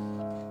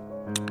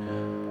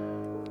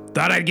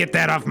 thought I'd get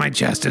that off my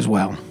chest as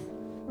well.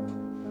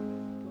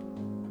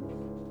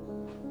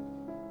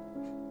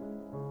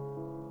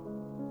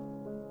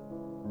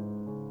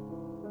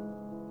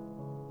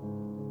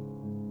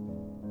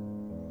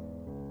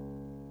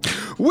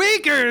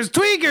 Weakers,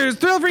 tweakers,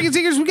 thrill freaking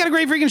seekers, we got a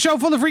great freaking show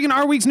full of freaking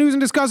our week's news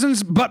and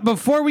discussions. But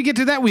before we get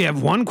to that, we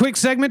have one quick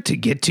segment to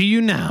get to you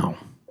now.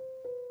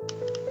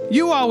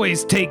 You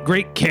always take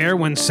great care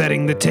when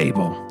setting the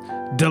table,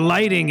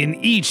 delighting in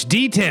each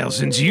detail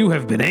since you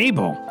have been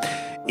able.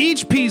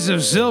 Each piece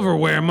of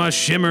silverware must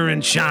shimmer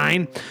and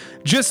shine,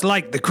 just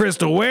like the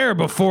crystal ware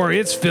before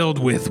it's filled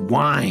with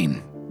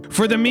wine.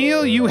 For the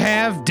meal you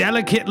have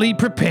delicately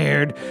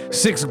prepared,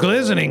 6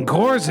 glistening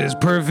courses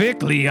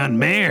perfectly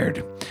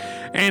unmarred.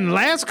 And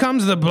last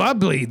comes the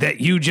bubbly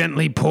that you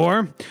gently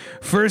pour,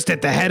 first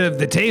at the head of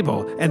the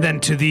table and then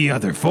to the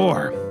other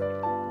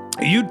 4.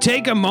 You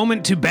take a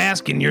moment to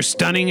bask in your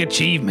stunning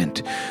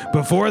achievement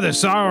before the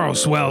sorrow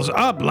swells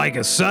up like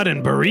a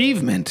sudden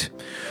bereavement.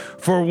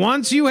 For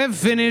once you have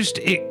finished,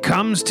 it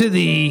comes to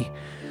thee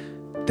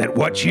that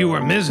what you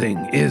are missing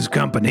is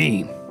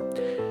company.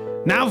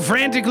 Now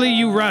frantically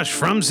you rush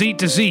from seat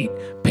to seat,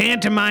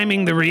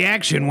 pantomiming the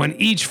reaction when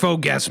each faux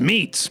guest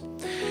meets.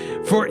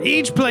 For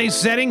each place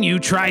setting you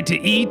try to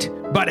eat,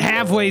 but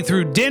halfway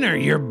through dinner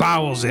your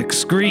bowels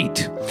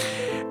excrete.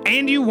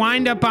 And you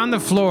wind up on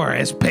the floor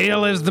as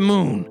pale as the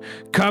moon,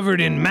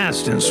 covered in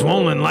mess and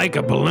swollen like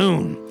a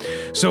balloon.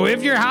 So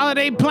if your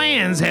holiday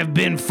plans have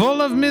been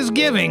full of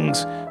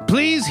misgivings,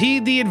 please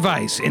heed the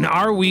advice in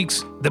our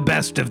week's The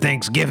Best of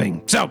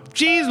Thanksgiving. So,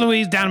 geez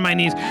Louise, down on my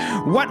knees.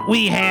 What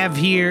we have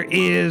here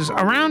is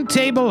a round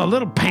table, a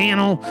little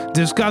panel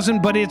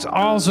discussing, but it's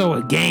also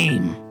a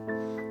game.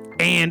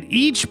 And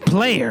each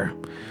player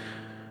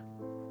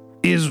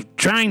is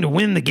trying to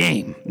win the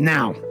game.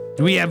 Now,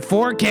 we have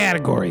 4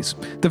 categories.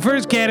 The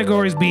first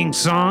category is being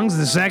songs,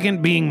 the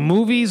second being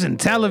movies and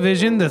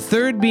television, the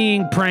third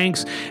being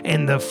pranks,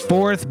 and the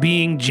fourth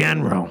being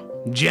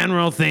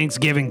general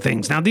Thanksgiving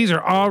things. Now, these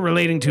are all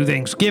relating to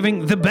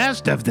Thanksgiving, the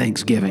best of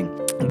Thanksgiving.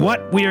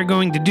 What we are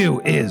going to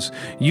do is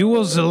you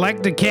will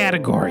select a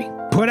category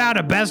put out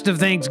a best of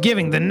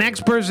Thanksgiving. The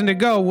next person to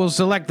go will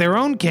select their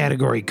own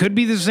category. Could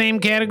be the same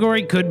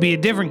category, could be a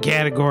different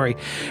category.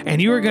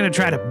 And you are going to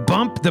try to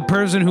bump the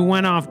person who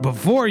went off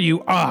before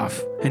you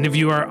off. And if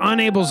you are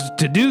unable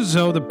to do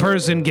so, the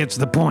person gets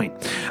the point.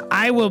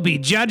 I will be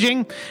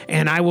judging,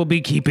 and I will be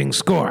keeping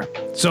score.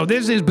 So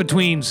this is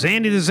between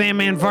Sandy the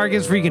Sandman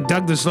Farkas, freaking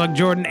Doug the Slug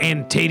Jordan,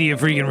 and Tadia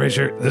freaking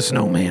Risher the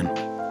Snowman.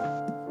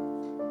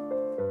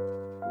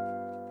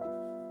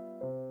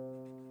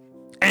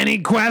 Any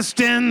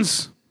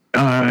questions?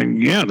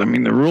 Yeah, I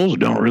mean, the rules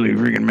don't really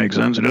freaking make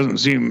sense. It doesn't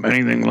seem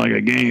anything like a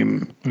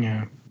game.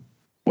 Yeah.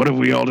 What if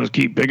we all just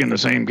keep picking the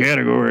same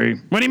category?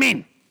 What do you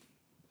mean?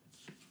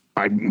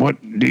 What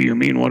do you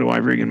mean? What do I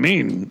freaking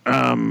mean?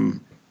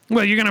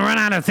 Well, you're going to run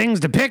out of things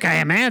to pick, I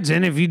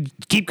imagine, if you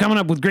keep coming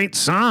up with great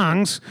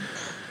songs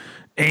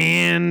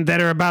and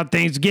that are about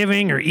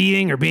Thanksgiving or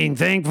eating or being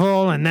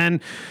thankful, and then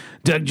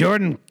Doug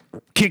Jordan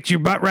kicked your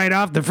butt right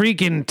off the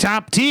freaking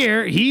top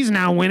tier. He's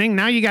now winning.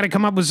 Now you got to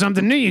come up with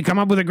something new. You come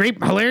up with a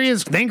great,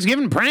 hilarious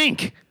Thanksgiving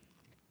prank.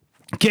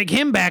 Kick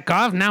him back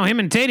off. Now him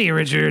and Tadia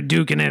Richard are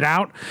duking it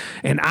out,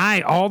 and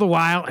I, all the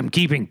while, am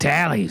keeping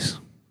tallies.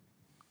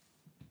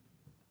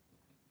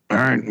 All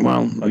right.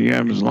 Well,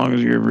 yeah. As long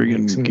as you're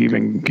freaking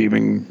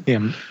keeping.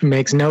 Yeah,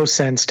 makes no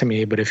sense to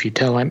me. But if you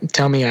tell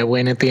me I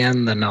win at the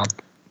end, then I'll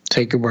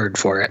take your word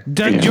for it.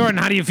 Doug Jordan,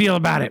 how do you feel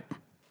about it?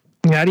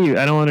 How do you?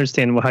 I don't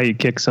understand how you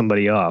kick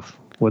somebody off.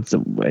 What's the?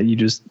 You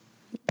just.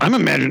 I'm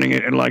imagining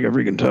it like a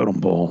freaking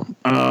totem pole.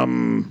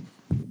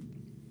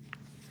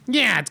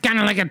 Yeah, it's kind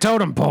of like a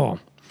totem pole.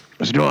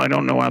 Still, I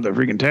don't know how the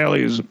freaking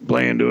tallies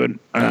play into it.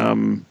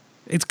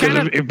 It's kind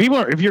of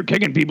if you're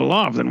kicking people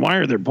off, then why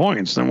are there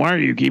points? Then why are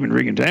you keeping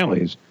freaking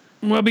tallies?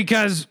 well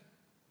because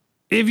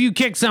if you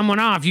kick someone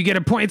off, you get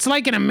a point. It's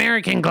like an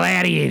American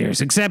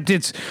Gladiators, except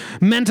it's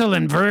mental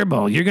and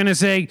verbal. You're gonna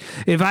say,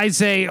 if I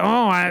say,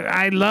 "Oh,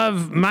 I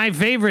love my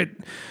favorite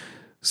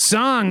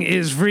song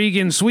is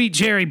freaking Sweet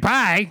Cherry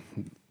Pie,"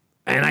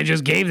 and I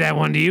just gave that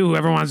one to you,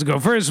 whoever wants to go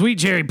first. Sweet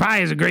Cherry Pie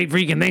is a great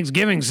freaking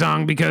Thanksgiving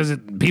song because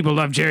people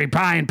love cherry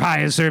pie, and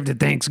pie is served at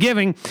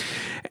Thanksgiving.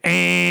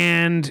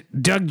 And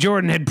Doug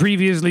Jordan had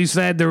previously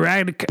said the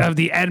Wreck of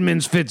the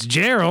Edmonds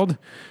Fitzgerald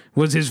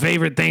was his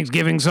favorite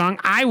Thanksgiving song.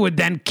 I would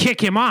then kick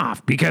him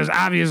off because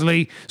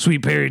obviously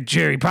Sweet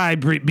Cherry Pie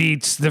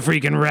beats the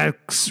freaking Wreck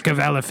of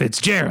Ella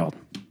Fitzgerald.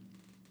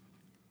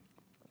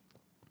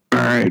 All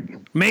right.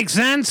 Make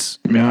sense?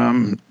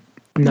 No,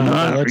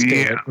 let's do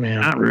it,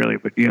 man. Not really,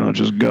 but let's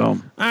just go.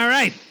 All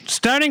right.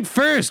 Starting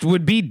first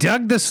would be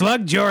Doug the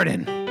Slug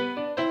Jordan.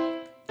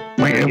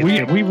 Wait, have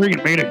we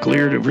freaking made it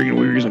clear to freaking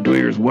Uyghurs and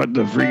Tweeters what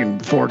the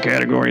freaking 4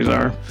 categories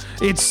are?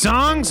 It's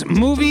songs,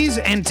 movies,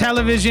 and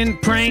television,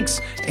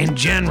 pranks in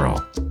general.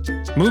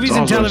 Movies and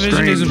also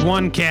television is strange.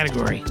 one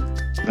category.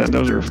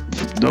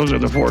 Those are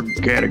the 4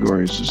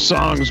 categories: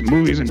 songs,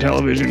 movies, and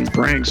television,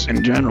 pranks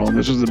in general.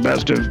 This is the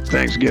best of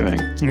Thanksgiving.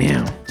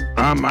 Yeah.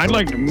 I'd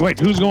like to wait.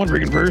 Who's going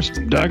freaking first?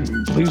 Doug,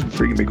 please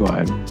freaking be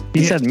quiet.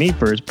 He said me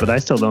first, but I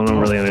still don't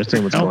really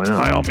understand what's going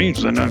By on. all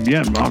means, then off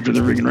to the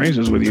freaking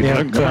races with you, Yeah,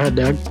 Doug. go ahead,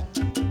 Doug.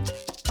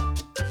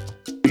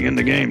 Be in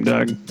the game,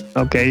 Doug.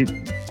 Okay.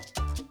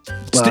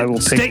 Well, I will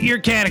pick State your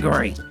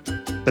category.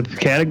 the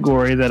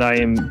category that I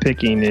am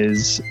picking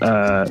is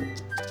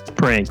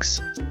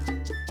pranks.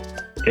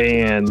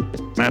 And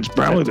That's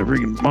probably the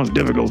freaking most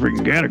difficult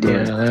freaking category.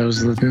 Yeah,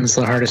 that's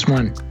the hardest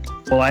one.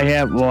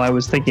 I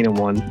was thinking of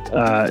one.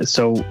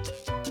 So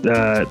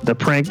the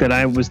prank that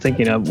I was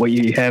thinking of, what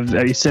you have,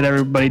 you sit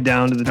everybody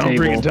down to the Don't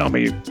table. freaking tell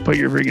me you put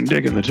your freaking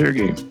dick in the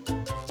turkey.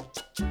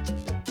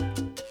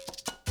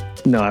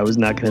 No, I was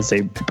not going to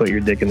say put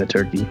your dick in the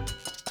turkey.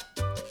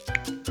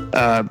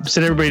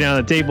 Sit everybody down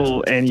at the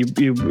table, and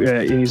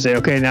you say,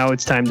 okay, now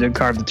it's time to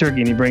carve the turkey,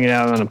 and you bring it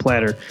out on a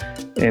platter,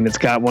 and it's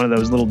got one of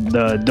those little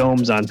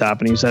domes on top,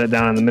 and you set it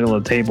down in the middle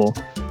of the table,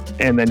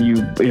 and then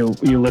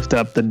you lift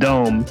up the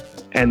dome,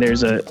 and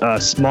there's a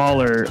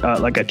smaller,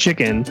 like a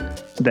chicken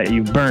that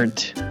you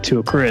burnt to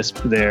a crisp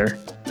there,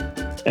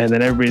 and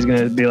then everybody's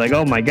gonna be like,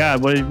 oh my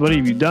God, what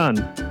have you done?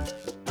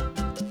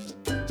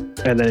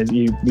 And then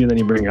you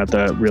bring out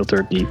the real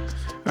turkey.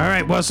 All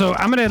right. Well, so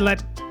I'm gonna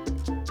let.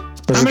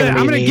 This is going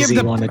to be an easy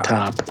the one to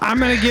top. I'm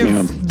gonna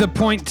give the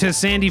point to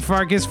Sandy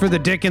Farkas for the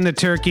dick and the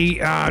turkey.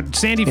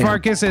 Sandy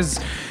Farkas is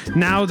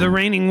now the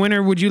reigning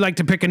winner. Would you like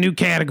to pick a new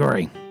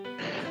category?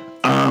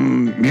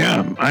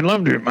 Yeah, I'd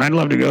love to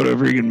go to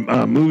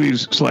freaking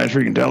movies /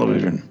 freaking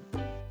television.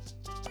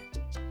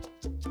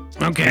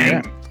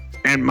 Okay.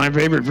 And my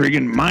favorite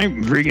freaking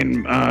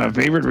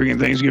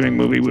Thanksgiving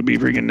movie would be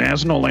freaking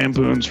National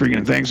Lampoon's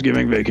freaking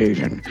Thanksgiving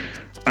Vacation.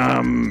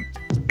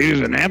 It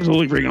is an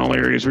absolutely freaking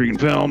hilarious freaking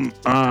film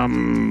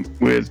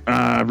with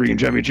freaking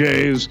Chevy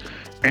Chase.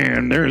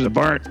 And there's a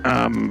part,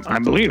 I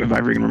believe, if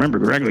I freaking remember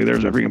correctly,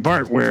 there's a freaking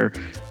part where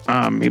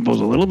he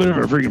pulls a little bit of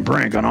a freaking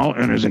prank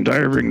on his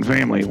entire freaking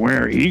family,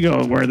 where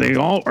they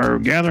all are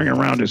gathering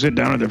around to sit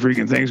down at the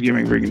freaking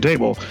Thanksgiving freaking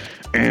table,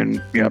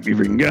 and yep, you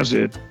freaking guessed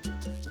it,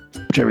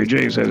 Chevy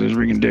Chase has his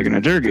freaking dick in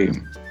a turkey.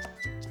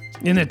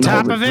 In the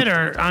top of it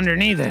or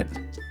underneath it?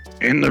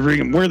 in the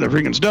freaking where the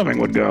freaking stuffing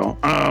would go.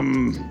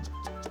 And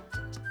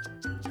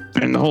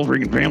the whole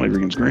freaking family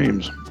freaking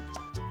screams.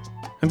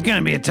 It's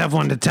gonna be a tough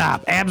one to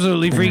top.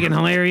 Absolutely freaking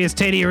hilarious.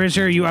 Teddy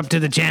Risher, are you up to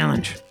the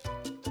challenge?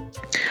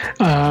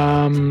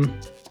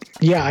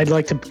 Yeah, I'd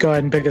like to go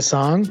ahead and pick a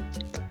song.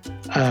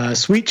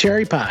 Sweet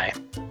Cherry Pie.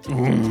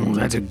 Ooh,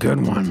 that's a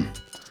good one.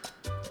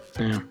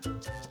 Yeah.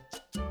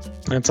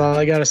 That's all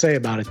I got to say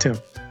about it, too.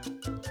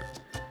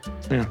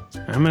 Yeah.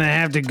 I'm gonna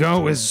have to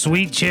go with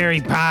Sweet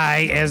Cherry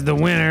Pie as the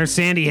winner.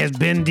 Sandy has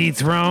been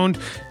dethroned.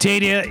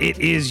 Tadia, it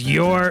is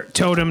your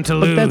totem to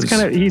lose. But that's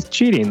kind of, he's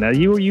cheating. That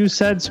you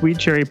said Sweet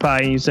Cherry Pie,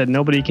 and you said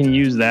nobody can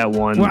use that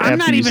one. Well, I'm after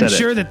not you even said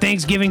sure it. that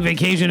Thanksgiving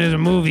Vacation is a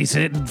movie,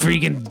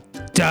 freaking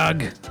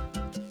Doug.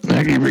 What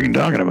are you freaking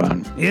talking about?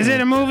 Is it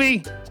a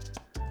movie?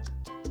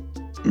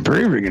 I'm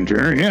pretty freaking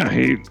sure. Yeah,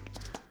 he.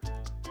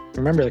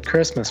 Remember the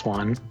Christmas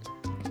one.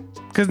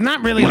 Because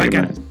not really Wait like a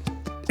a... minute.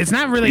 It's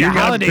not really You a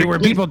got holiday where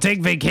freaking- people take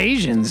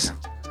vacations.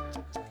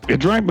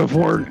 It's right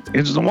before.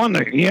 It's the one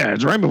that. Yeah,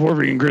 it's right before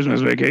freaking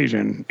Christmas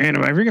Vacation. And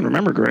if I freaking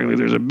remember correctly,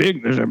 there's a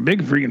big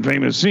freaking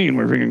famous scene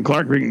where freaking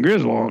Clark freaking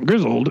Griswold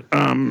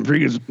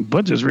freaking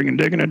puts his freaking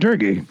dick in a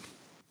turkey.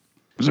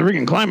 It's the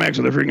freaking climax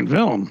of the freaking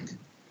film.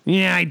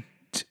 Yeah,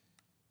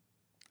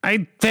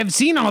 I have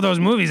seen all those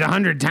movies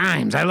 100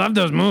 times. I love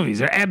those movies.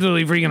 They're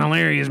absolutely freaking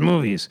hilarious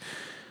movies.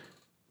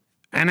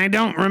 And I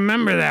don't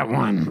remember that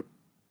one.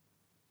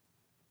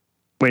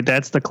 Wait,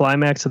 that's the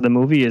climax of the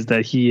movie, is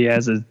that he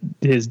has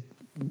his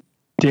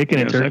dick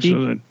in a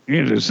turkey? He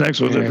has sex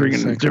with a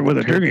freaking with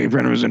a turkey in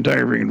front of his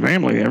entire freaking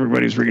family.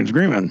 Everybody's freaking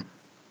screaming.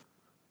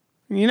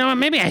 You know what?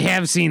 Maybe I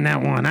have seen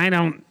that one.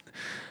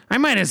 I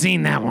might have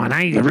seen that one.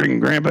 The freaking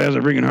grandpa has a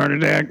freaking heart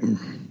attack.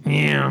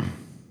 Yeah.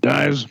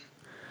 Dies.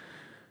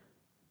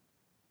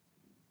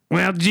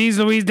 Well, geez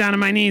Louise, down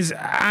on my knees.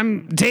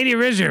 I'm Tadia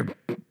Risher.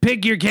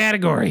 Pick your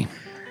category.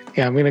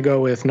 Yeah, I'm going to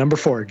go with number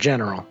 4,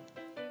 General.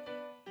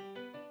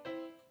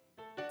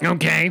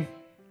 Okay.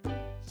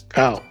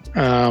 Oh,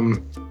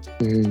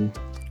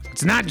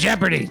 It's not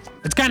Jeopardy.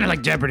 It's kind of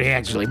like Jeopardy,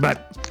 actually,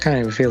 but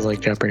kind of feels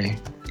like Jeopardy.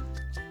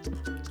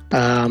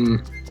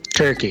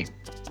 Turkey.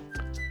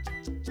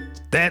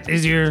 that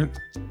is your...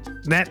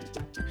 That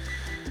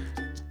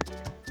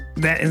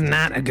is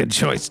not a good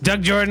choice.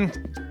 Doug Jordan?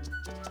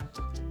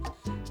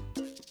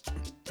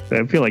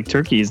 I feel like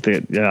turkey is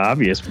the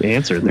obvious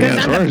answer there.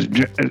 Yeah,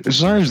 as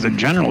far as the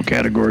general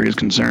category is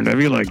concerned, I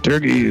feel like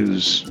turkey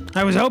is.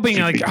 I was hoping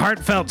like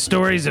heartfelt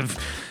stories of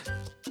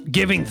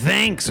giving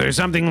thanks or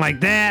something like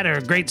that, or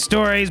great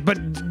stories,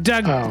 but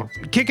Doug,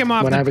 kick him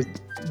off.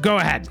 Go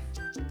ahead.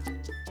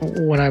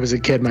 When I was a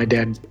kid, my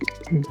dad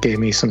gave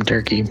me some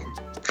turkey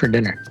for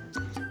dinner.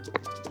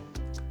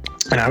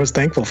 And I was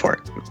thankful for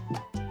it.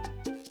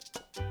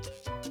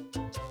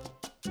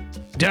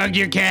 Doug,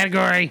 your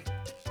category.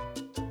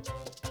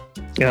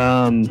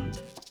 We'll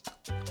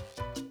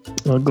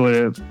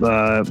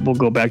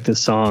go back to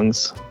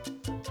songs,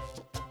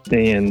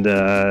 and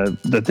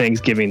the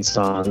Thanksgiving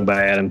song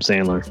by Adam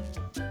Sandler.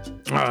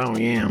 Oh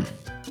yeah,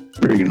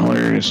 freaking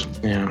hilarious.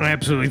 Yeah,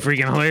 absolutely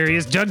freaking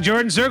hilarious. Doug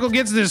Jordan circle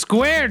gets the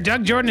square.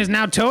 Doug Jordan is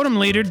now totem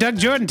leader. Doug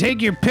Jordan,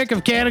 take your pick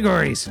of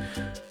categories.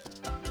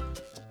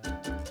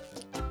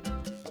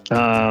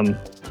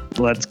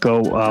 Let's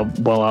go.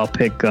 I'll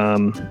pick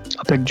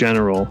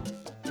general.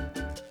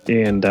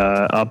 And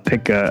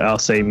I'll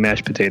say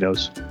mashed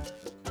potatoes.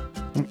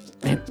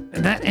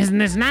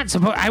 It's not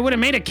supposed. I would have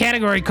made a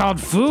category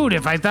called food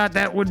if I thought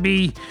that would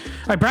be.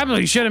 I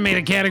probably should have made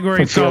a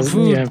category called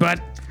food, but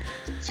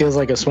feels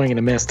like a swing and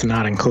a miss to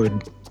not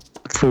include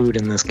food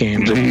in this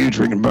game. It's a huge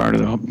freaking part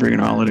of the freaking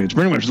holiday. It's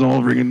pretty much the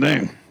whole freaking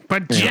thing.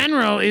 But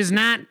general is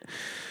not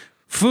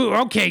food.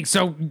 Okay,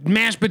 so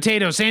mashed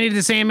potatoes. Sandy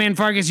the Sandman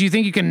Farkas, you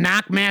think you can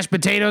knock mashed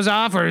potatoes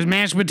off, or is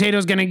mashed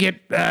potatoes going to get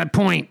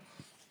point?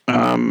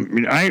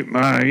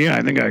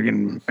 I think I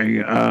can.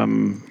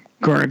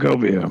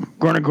 Cornucopia.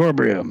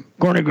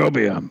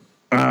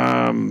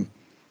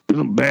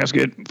 Little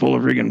basket full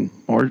of freaking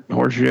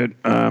horse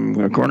shit.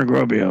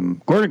 Cornucopia.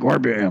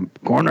 Cornucopia.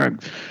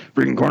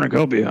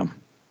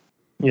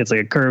 Yeah, it's like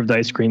a curved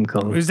ice cream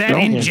cone. Is that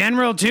in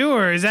general too,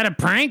 or is that a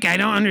prank? I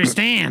don't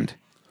understand.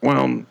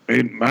 Well,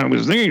 I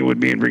was thinking it would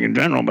be in freaking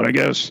general, but I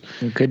guess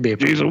it could be.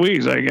 Geez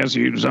Louise, I guess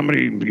you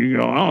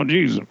go, oh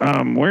geez,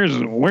 where's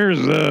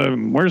the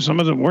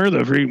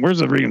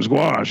freaking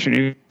squash? And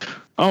you,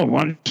 why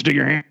don't you stick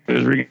your hand in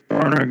this freaking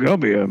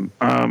cornucopia?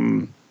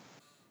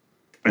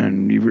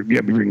 And you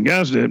freaking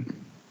guessed it,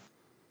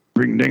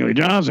 freaking Dingley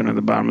Johnson at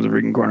the bottom of the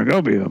freaking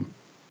cornucopia.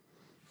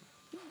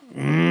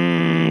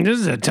 This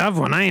is a tough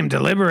one. I am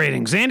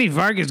deliberating. Sandy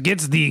Farkas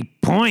gets the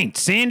point.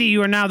 Sandy,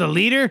 you are now the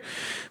leader.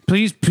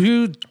 Please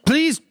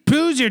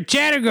choose your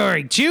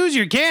category. Choose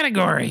your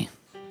category.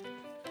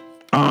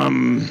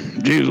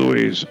 Geez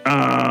Louise. Which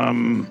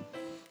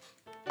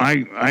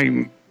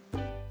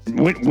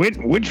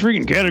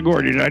freaking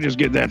category did I just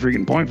get that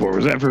freaking point for?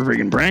 Was that for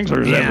freaking pranks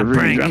or is that for freaking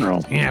prank.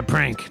 general? Yeah,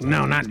 prank.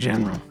 No, not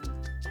general.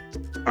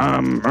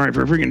 All right,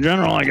 for freaking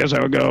general, I guess I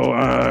would go.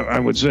 I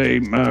would say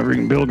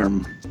freaking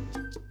Pilgrim.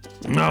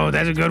 Oh,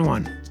 that's a good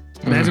one.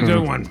 That's a good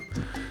one.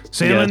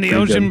 Sailing the pretty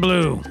Ocean good.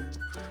 Blue.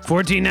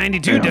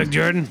 1492, Yeah. Doug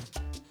Jordan.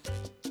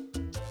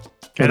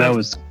 Well, that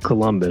was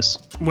Columbus.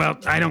 Well,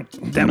 that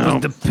No.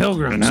 was the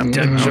Pilgrims, I Doug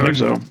don't think Jordan.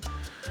 so.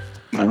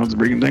 I don't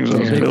freaking think so.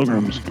 It's the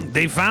Pilgrims.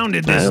 They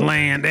founded this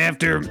land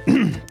after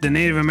the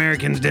Native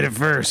Americans did it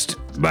first.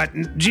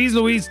 But, geez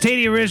Louise,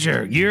 Tadia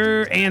Risher,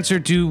 your answer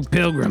to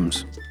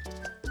Pilgrims.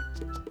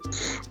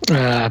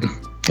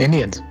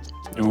 Indians.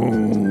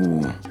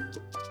 Oh,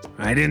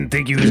 I didn't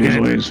think he was Jeez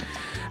going Louise. to.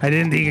 I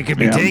didn't think it could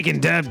be Yeah. taken.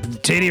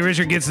 Tadia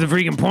Risher gets the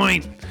freaking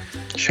point.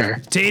 Sure.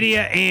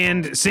 Tadia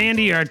and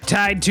Sandy are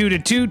tied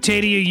 2-2.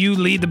 Tadia, you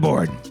lead the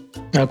board.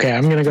 Okay,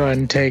 I'm gonna go ahead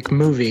and take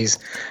movies,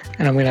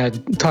 and I'm gonna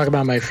talk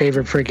about my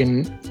favorite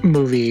freaking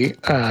movie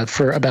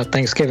for about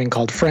Thanksgiving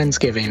called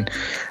Friendsgiving,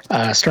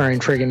 starring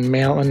friggin'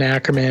 Malin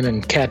Ackerman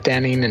and Kat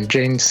Denning and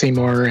Jane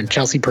Seymour and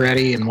Chelsea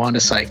Peretti and Wanda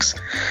Sykes.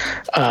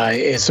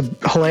 It's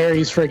a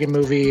hilarious friggin'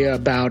 movie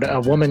about a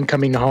woman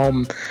coming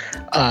home,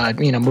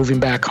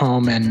 moving back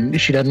home, and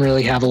she doesn't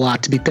really have a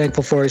lot to be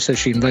thankful for, so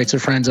she invites her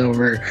friends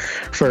over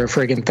for a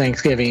friggin'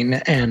 Thanksgiving,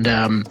 and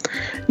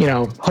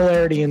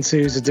hilarity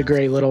ensues. It's a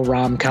great little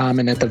rom-com,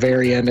 and at the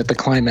very end, at the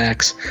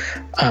climax,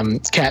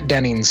 Kat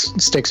Dennings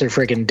sticks her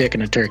friggin' dick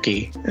in a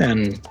turkey,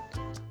 and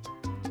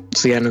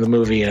it's the end of the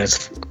movie, and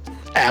it's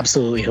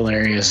absolutely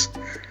hilarious.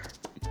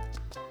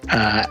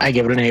 I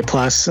give it an A+,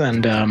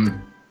 and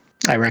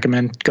I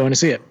recommend going to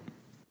see it.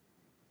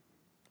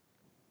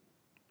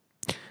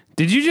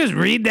 Did you just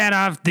read that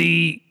off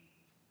the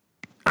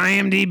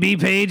IMDb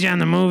page on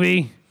the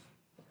movie?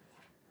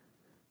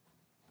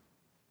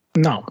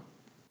 No.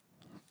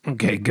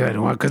 Okay, good.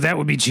 Well, because that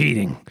would be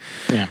cheating.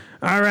 Yeah.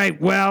 All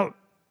right. Well,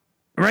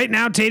 right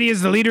now, Tadia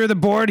is the leader of the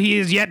board. He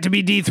is yet to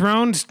be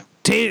dethroned.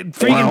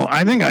 Well,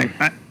 I think I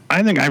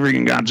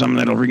freaking got something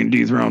that'll freaking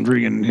dethrone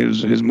freaking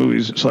his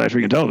movies /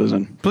 freaking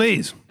television.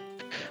 Please.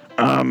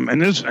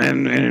 And this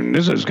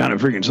is kind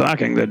of freaking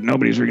shocking that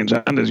nobody's freaking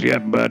done this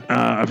yet, but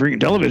a freaking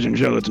television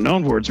show that's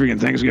known for its freaking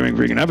Thanksgiving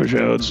freaking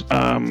episodes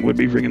would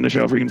be freaking the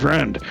show freaking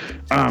Friend,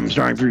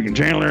 starring freaking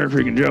Chandler,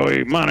 freaking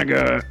Joey,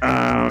 Monica,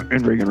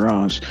 and freaking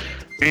Ross.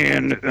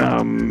 And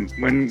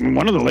when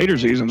one of the later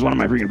seasons, one of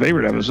my freaking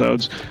favorite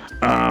episodes,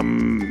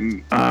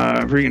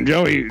 freaking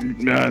Joey,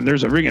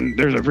 there's a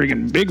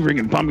freaking big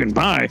freaking pumpkin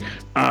pie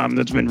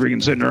that's been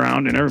freaking sitting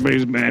around, and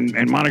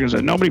and Monica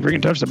says, nobody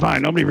freaking touch the pie,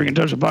 nobody freaking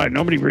touch the pie,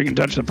 nobody freaking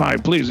touch the pie,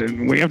 please.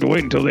 And we have to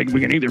wait until we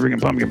can eat the freaking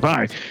pumpkin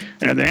pie.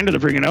 And at the end of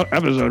the freaking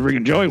episode,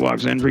 freaking Joey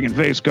walks in, freaking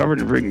face covered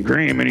in freaking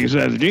cream, and he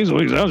says, "Geez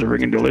Louise, that was a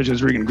freaking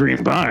delicious freaking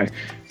cream pie."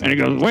 And he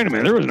goes, "Wait a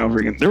minute, there was no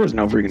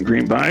freaking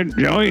cream pie,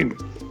 Joey."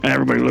 And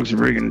everybody looks at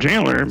freaking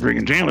Chandler, and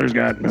freaking Chandler's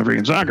got a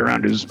freaking sock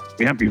around his,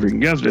 yep, you freaking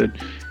guessed it.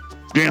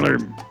 Chandler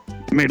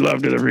made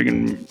love to the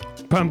freaking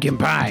Pumpkin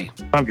pie.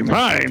 pumpkin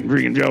pie, and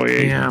freaking Joey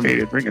ate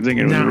it, freaking thinking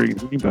it was a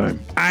freaking cream pie.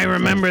 I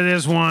remember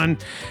this one.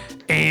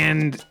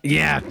 And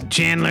yeah,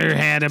 Chandler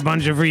had a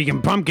bunch of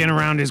freaking pumpkin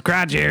around his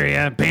crotch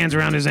area, pants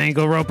around his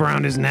ankle, rope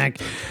around his neck,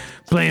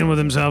 playing with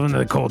himself into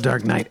the cold,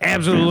 dark night.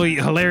 Absolutely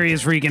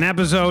hilarious freaking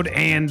episode.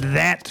 And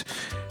that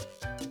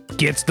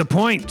gets the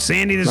point.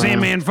 Sandy the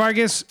Sandman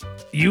Farkas,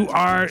 you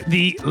are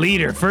the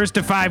leader. First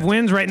to 5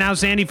 wins. Right now,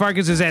 Sandy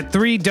Farkas is at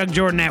 3, Doug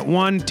Jordan at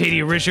 1,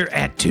 Tadia Risher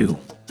at 2.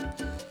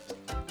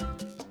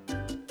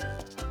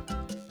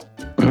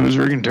 Whose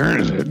freaking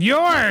turn is it?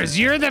 Yours.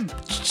 You're the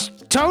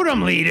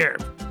totem leader.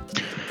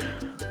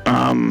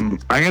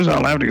 I guess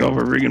I'll have to go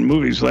for freaking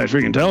movies /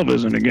 freaking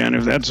television again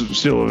if that's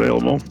still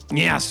available.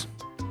 Yes.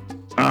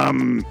 I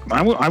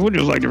would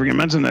just like to freaking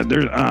mention that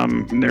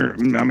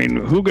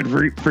who could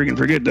freaking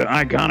forget the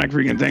iconic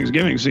freaking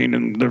Thanksgiving scene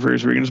in the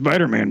first freaking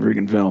Spider-Man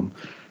freaking film?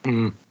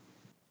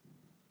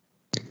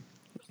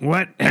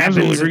 What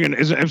Absolutely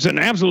happens? freaking, it's an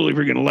absolutely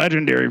freaking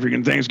legendary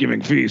freaking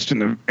Thanksgiving feast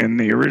in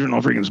the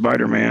original freaking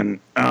Spider-Man.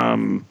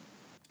 The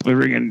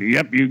freaking,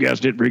 yep, you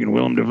guessed it, freaking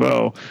Willem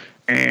Dafoe,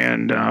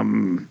 and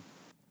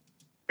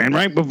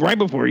right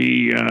before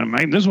he,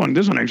 this one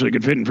actually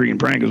could fit in freaking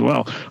prank as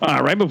well.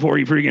 Right before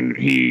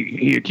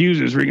he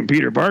accuses freaking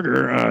Peter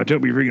Parker,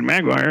 Tobey freaking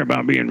Maguire,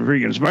 about being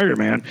freaking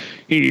Spider-Man,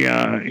 he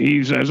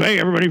says, "Hey,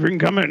 everybody, freaking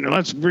come in,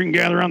 let's freaking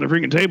gather around the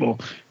freaking table."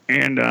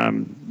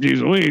 And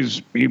geez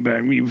Louise, you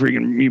better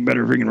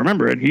freaking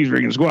remember it. He's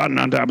freaking squatting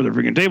on top of the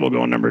freaking table,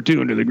 going number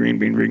 2 into the green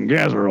bean freaking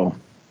casserole.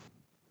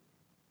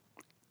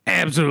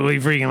 Absolutely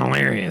freaking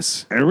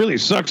hilarious. And it really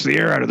sucks the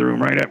air out of the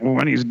room right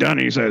when he's done.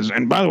 He says,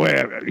 and by the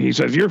way, he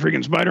says, "You're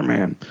freaking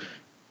Spider-Man."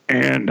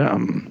 And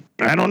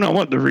I don't know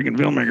what the freaking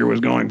filmmaker was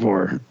going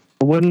for.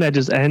 Wouldn't that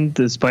just end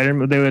the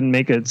Spider-Man? They wouldn't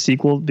make a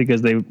sequel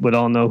because they would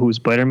all know who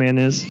Spider-Man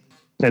is,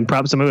 and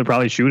somebody would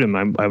probably shoot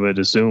him. I would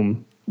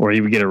assume, or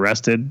he would get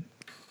arrested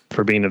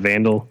for being a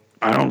vandal.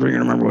 I don't freaking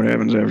remember what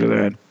happens after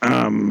that.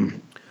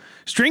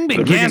 String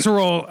bean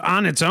casserole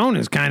on its own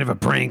is kind of a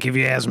prank, if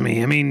you ask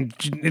me. I mean,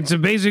 it's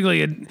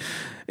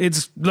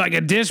it's like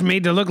a dish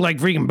made to look like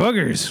freaking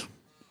boogers.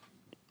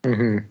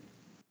 Mm-hmm.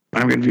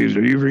 I'm confused.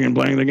 Are you freaking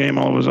playing the game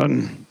all of a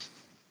sudden?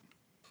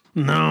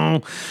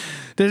 No.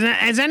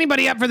 Is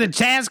anybody up for the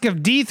task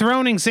of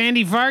dethroning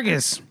Sandy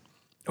Farkas?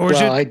 Or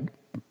Well,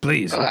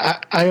 Please.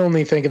 I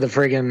only think of the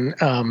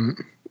friggin'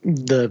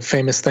 the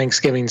famous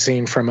Thanksgiving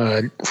scene from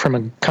a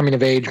coming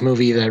of age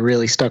movie that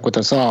really stuck with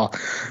us all,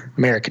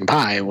 American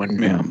Pie,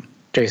 when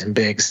Jason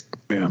Biggs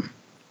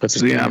puts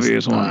his the penis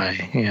obvious in the one.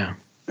 pie.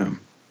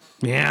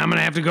 Yeah, I'm going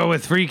to have to go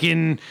with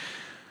freaking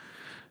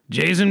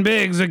Jason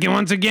Biggs again,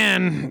 once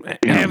again,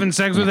 having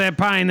sex with that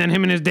pie and then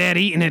him and his dad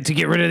eating it to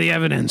get rid of the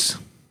evidence.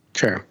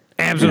 Sure.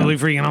 Absolutely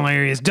freaking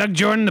hilarious. Doug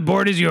Jordan, the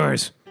board is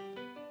yours.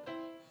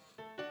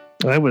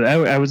 I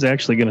was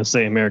actually going to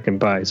say American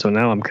Pie, so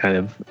now I'm kind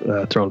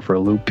of thrown for a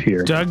loop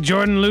here. Doug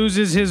Jordan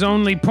loses his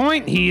only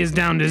point. He is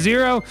down to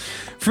 0.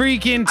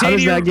 Freaking How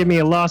does Teddy. that give me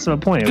a loss of a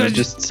point? I was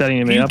just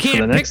setting me You up for the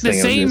can't pick next the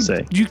thing same. I was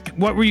going to say.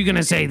 What were you going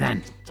to say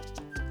then?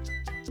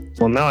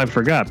 Well, now I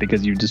forgot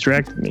because you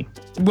distracted me.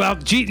 Well,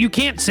 gee, you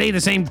can't say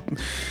the same.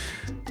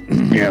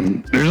 Yeah,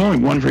 there's only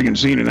one freaking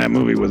scene in that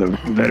movie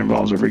that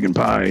involves a freaking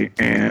pie,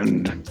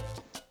 and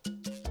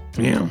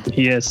Yeah.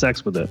 He has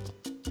sex with it.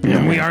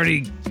 And we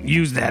already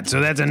used that, so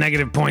that's a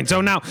negative point.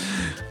 So now,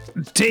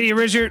 Teddy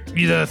Richard,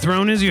 the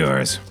throne is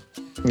yours.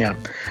 Yeah.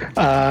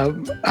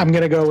 I'm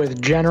going to go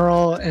with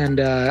general, and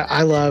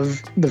I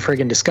love the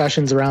friggin'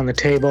 discussions around the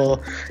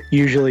table,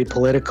 usually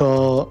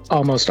political,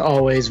 almost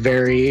always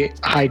very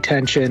high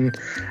tension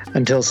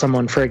until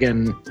someone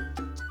friggin'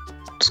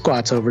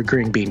 squats over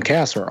green bean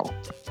casserole.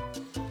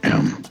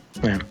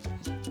 Yeah.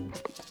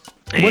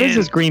 What is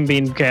this green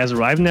bean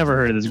casserole? I've never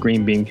heard of this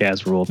green bean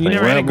casserole thing.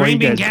 never had a Where are you green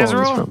bean guys pulling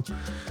this casserole? from?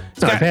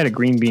 No, I've had a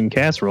green bean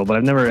casserole, but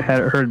I've never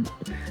heard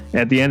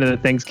at the end of the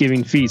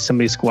Thanksgiving feast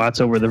somebody squats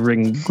over the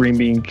green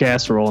bean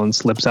casserole and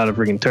slips out a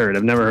friggin' turd.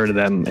 I've never heard of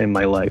that in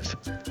my life.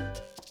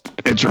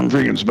 it's from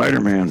freaking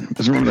Spider-Man.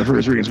 It's from the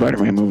first freaking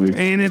Spider-Man movie.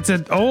 And it's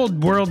an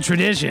old world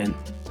tradition.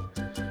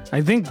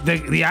 I think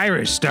the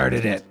Irish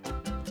started it.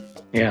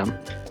 Yeah.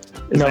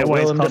 Is that why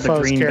it's Willem called the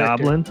Dafoe's Green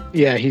character- Goblin?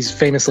 Yeah, he's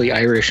famously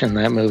Irish in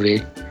that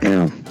movie.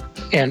 Yeah.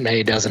 Aunt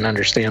May doesn't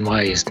understand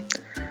why he's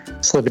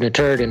slipping a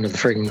turd into the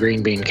friggin'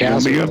 green bean But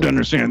casserole. you have to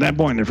understand, at that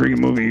point in the freaking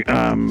movie,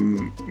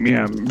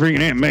 freaking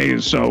Aunt May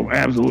is so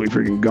absolutely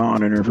freaking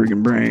gone in her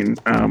freaking brain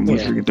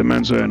with freaking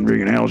dementia and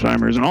freaking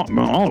Alzheimer's and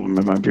all of them,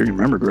 if I freaking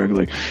remember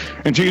correctly.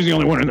 And she's the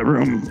only one in the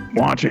room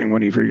watching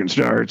when he freaking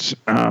starts.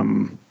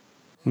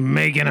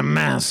 Making a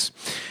mess.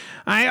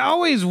 I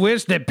always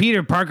wish that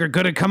Peter Parker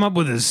could have come up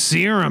with a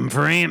serum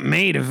for Aunt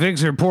May to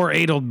fix her poor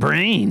addled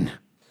brain.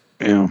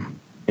 Yeah.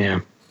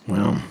 Yeah.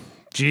 Well,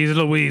 geez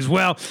Louise.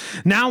 Well,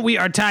 now we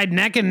are tied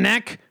neck and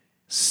neck.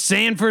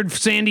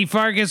 Sandy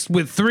Farkas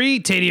with 3,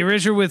 Teddy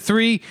Risher with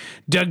 3,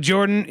 Doug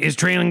Jordan is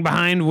trailing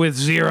behind with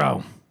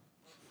 0.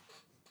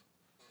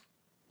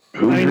 I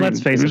mean,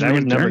 let's face it, I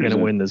was freaking never turn going to is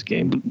it? win this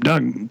game.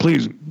 Doug,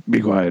 please be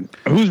quiet.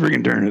 Whose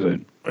freaking turn is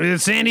it?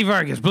 It's Sandy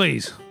Farkas,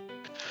 please.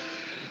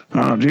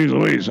 Oh, geez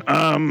Louise.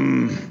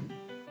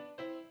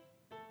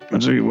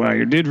 Let's see. Well,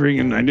 I did the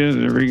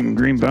freaking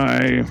Green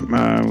Pie,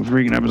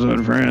 freaking episode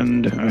of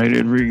Friend. I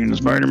did freaking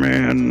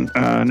Spider-Man,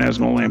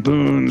 National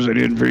Lampoons. I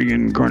did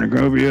freaking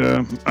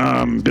Cornucopia,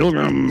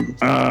 Pilgrim,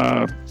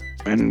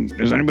 and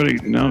is anybody?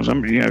 No,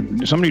 somebody did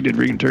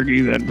freaking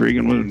Turkey that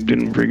freaking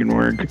didn't freaking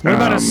work. What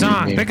about a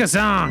song? Pick a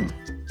song.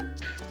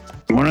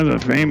 One of the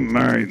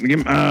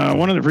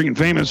one of the freaking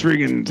famous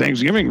freaking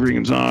Thanksgiving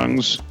freaking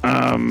songs.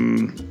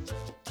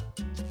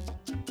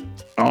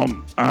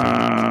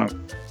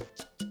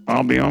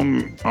 I'll be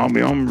home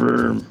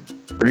for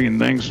freaking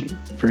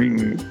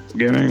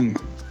Thanksgiving.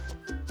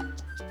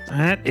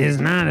 That is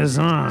not a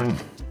song.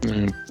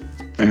 Yeah,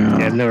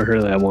 I've never heard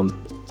of that one.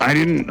 Are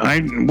there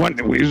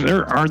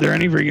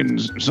any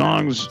freaking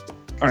songs?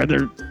 Are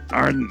there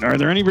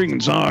any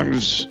freaking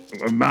songs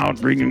about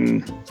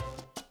freaking,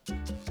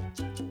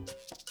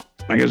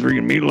 I guess,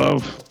 freaking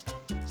Meatloaf?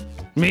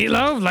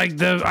 Meatloaf, like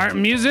the art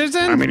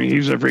musician? I mean,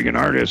 he's a freaking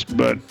artist,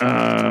 but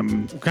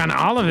Kind of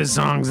all of his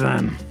songs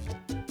then.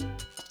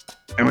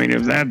 I mean,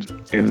 if that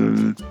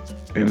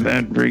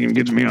freaking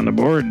gets me on the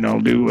board, and I'll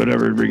do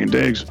whatever it freaking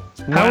takes.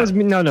 How is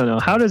no?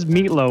 How does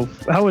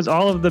Meatloaf? How is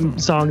all of the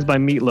songs by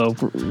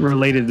Meatloaf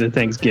related to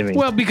Thanksgiving?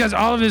 Well, because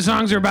all of his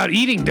songs are about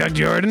eating, Doug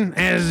Jordan,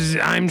 as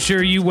I'm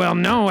sure you well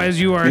know, as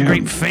you are a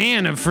great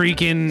fan of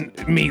freaking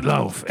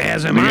Meatloaf,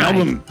 as am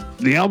I.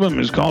 The album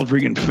is called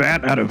freaking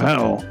Fat Out of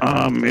Hell.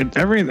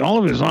 All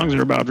of his songs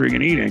are about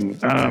freaking eating.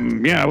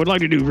 I would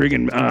like to do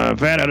freaking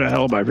Fat Out of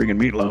Hell by freaking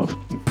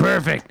Meatloaf.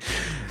 Perfect.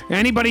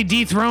 Anybody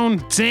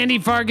dethrone Sandy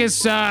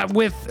Farkas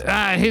with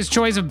his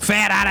choice of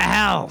Fat Out of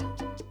Hell?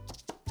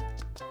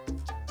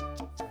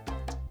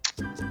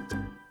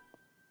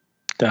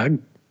 Doug?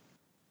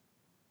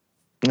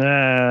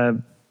 I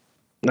You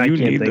can't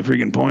need think. the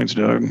freaking points,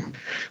 Doug.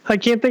 I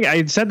can't think.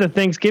 I said the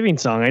Thanksgiving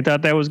song. I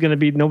thought that was going to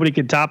be nobody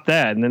could top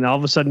that, and then all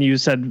of a sudden you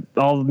said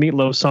all the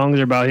Meatloaf songs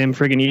are about him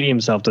freaking eating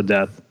himself to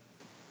death.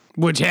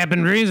 Which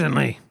happened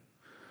recently.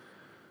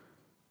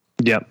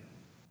 Yep.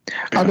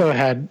 I'll go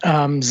ahead.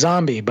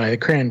 Zombie by the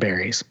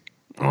Cranberries.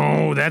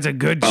 Oh, that's a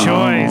good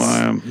choice.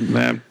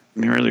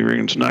 really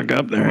freaking snuck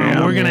up there. Well,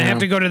 Yeah. we're going to have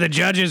to go to the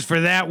judges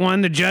for that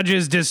one. The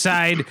judges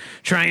decide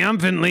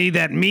triumphantly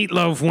that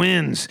Meatloaf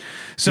wins.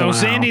 So Wow.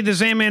 Sandy the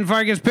Sandman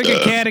Farkas, pick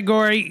a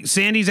category.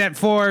 Sandy's at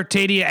 4,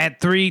 Tadia at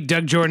 3,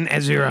 Doug Jordan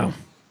at 0.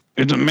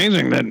 It's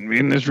amazing that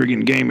in this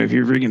freaking game, if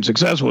you're freaking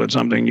successful at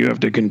something, you have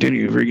to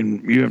continue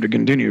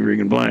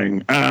freaking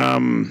playing.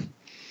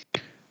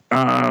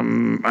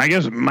 I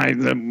guess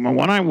the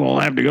one I will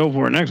have to go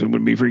for next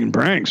would be freaking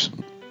pranks.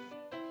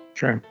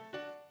 Sure.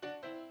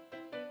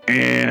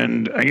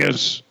 And I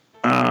guess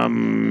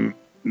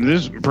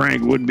this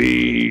prank would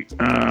be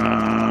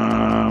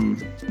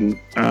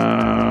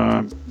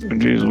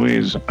geez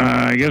Louise.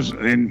 I guess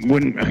it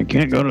wouldn't. I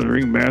can't go to the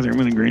freaking bathroom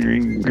with a green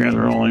ring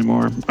casserole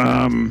anymore.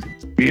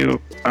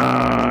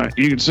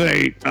 You could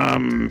say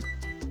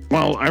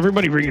well,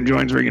 everybody freaking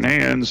joins freaking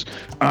hands.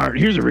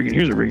 Here's a freaking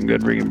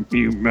good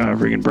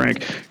freaking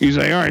prank. You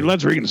say, all right,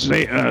 let's freaking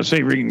say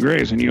freaking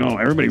grace, and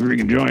everybody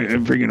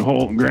freaking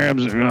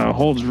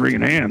holds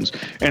freaking hands.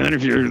 And then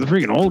if you're the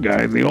freaking old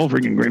guy, if your old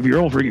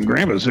freaking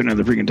grandpa's sitting at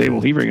the freaking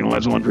table, he freaking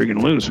lets one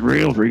freaking loose,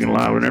 real freaking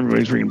loud, and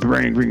everybody's freaking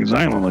praying freaking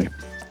silently.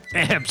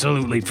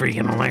 Absolutely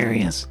freaking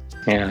hilarious.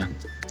 Yeah,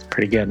 it's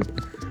pretty good.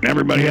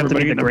 Everybody, You have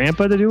to get the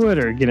grandpa to do it,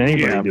 or get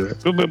anybody to do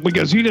it. But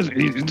because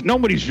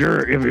nobody's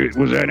sure if it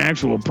was an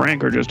actual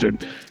prank or just a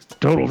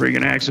total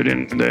freaking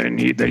accident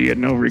that he had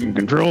no freaking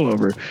control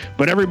over.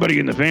 But everybody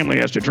in the family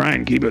has to try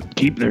and keep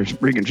their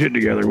freaking shit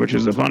together, which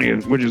is the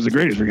greatest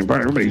freaking part.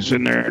 Everybody's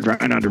sitting there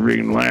trying not to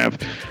freaking laugh.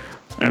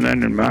 And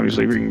then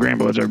obviously freaking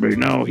grandpa lets everybody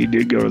know he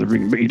did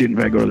in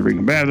fact go to the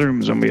freaking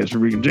bathroom. Somebody has to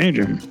freaking change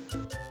him.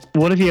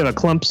 What if you have a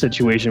clump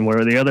situation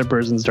where the other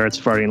person starts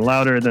farting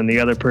louder than the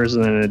other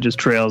person, and it just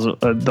trails?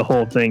 The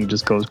whole thing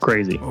just goes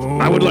crazy.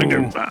 I would like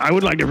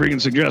to freaking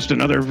suggest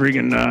another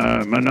freaking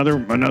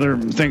another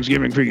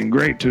Thanksgiving freaking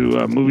great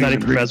to movies Nutty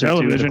and freaking Professor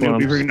do the television. It would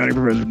be clumps. freaking Nutty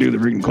Professor do the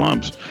freaking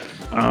clumps.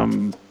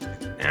 I'm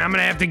going to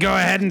have to go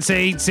ahead and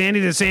say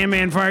Sandy the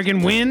Sandman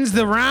Farkin wins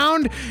the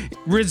round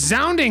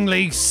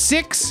resoundingly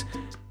 6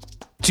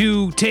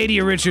 to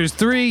Tadia Richards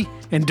 3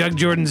 and Doug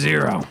Jordan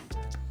 0.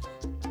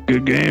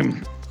 Good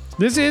game.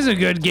 This is a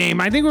good game.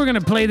 I think we're going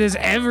to play this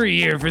every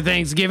year for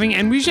Thanksgiving,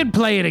 and we should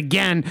play it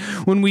again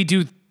when we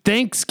do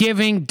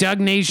Thanksgiving Doug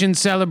Nation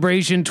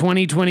Celebration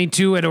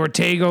 2022 at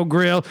Ortego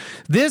Grill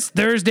this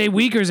Thursday.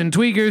 Weakers and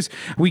Tweakers,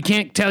 we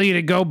can't tell you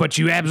to go, but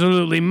you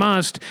absolutely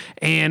must,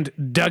 and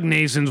Doug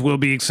Nations will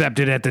be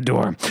accepted at the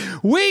door.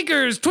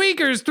 Weakers,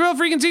 Tweakers, Thrill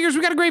Freaking Seekers,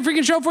 we got a great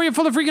freaking show for you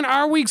full of freaking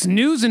our week's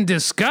news and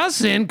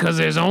discussing, because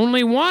there's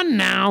only one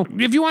now.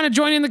 If you want to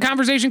join in the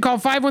conversation, call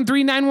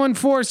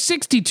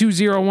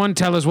 513-914-6201.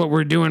 Tell us what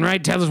we're doing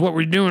right. Tell us what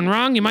we're doing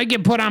wrong. You might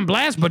get put on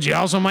blast, but you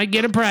also might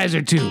get a prize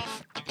or two.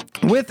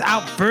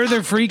 Without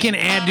further freaking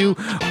ado,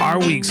 our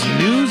week's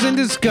news and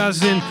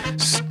discussing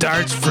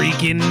starts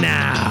freaking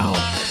now.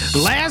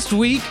 Last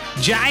week,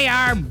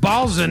 Jair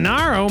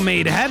Bolsonaro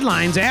made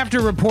headlines after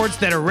reports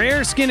that a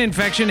rare skin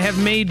infection have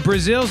made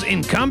Brazil's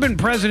incumbent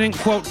president,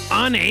 quote,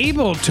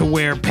 unable to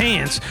wear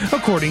pants,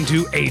 according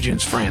to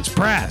Agence France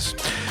Presse.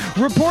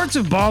 Reports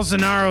of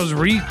Bolsonaro's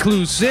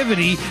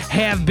reclusivity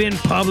have been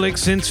public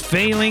since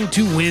failing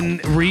to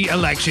win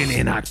re-election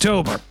in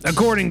October.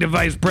 According to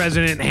Vice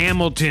President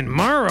Hamilton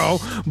Murrow,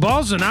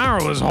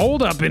 Bolsonaro was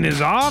holed up in his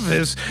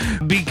office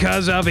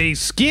because of a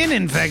skin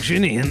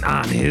infection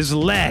on his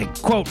leg.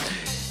 Quote,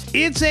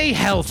 it's a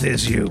health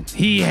issue.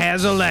 He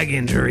has a leg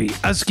injury,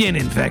 a skin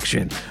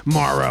infection,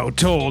 Morrow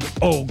told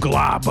O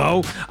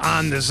Globo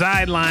on the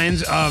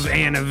sidelines of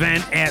an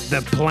event at the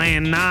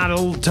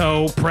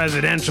Planalto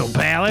Presidential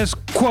Palace.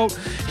 Quote,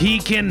 he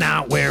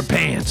cannot wear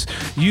pants.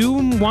 You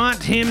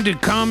want him to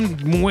come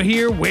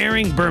here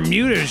wearing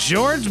Bermuda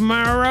shorts,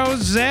 Morrow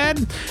said.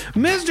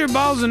 Mr.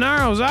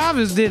 Bolsonaro's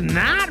office did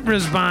not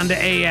respond to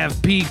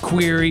AFP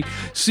query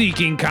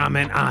seeking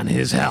comment on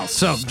his health.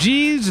 So,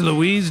 geez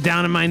Louise,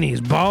 down on my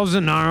knees.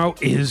 Bolsonaro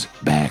is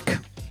back.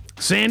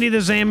 Sandy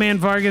the Sandman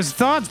Farkas,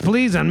 thoughts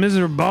please on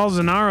Mr.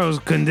 Bolsonaro's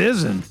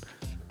condition.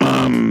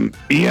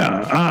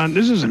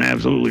 This is an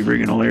absolutely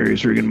freaking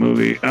hilarious freaking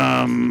movie.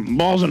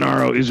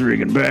 Bolsonaro is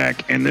freaking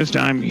back, and this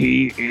time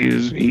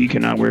he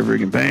cannot wear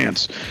freaking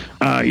pants.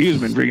 He has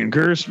been freaking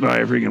cursed by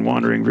a freaking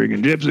wandering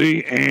freaking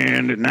gypsy,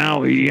 and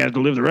now he has to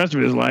live the rest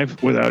of his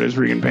life without his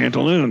freaking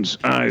pantaloons.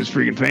 His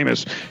freaking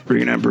famous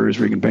freaking emperor's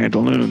freaking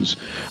pantaloons.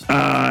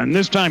 And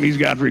this time he's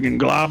got freaking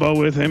Globo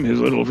with him, his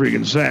little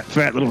freaking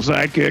fat little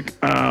sidekick,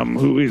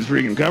 who is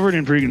freaking covered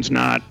in freaking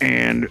snot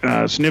and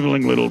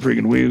sniveling little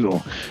freaking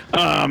weasel.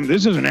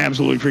 This is an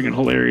absolutely freaking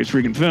hilarious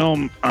freaking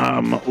film.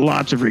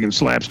 Lots of freaking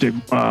slapstick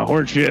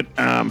horse shit.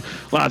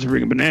 Lots of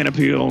freaking banana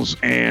peels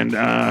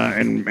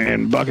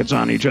and buckets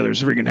on each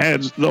other's freaking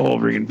heads. The whole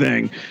freaking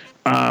thing.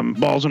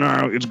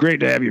 Bolsonaro, it's great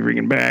to have you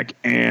freaking back.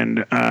 And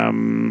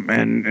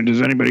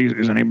is anybody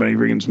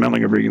freaking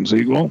smelling a freaking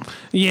sequel?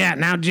 Yeah,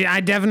 now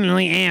I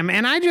definitely am.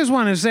 And I just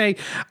want to say,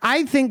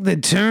 I think the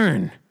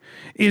turn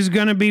is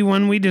going to be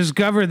when we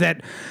discover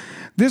that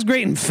This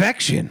great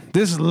infection,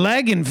 this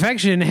leg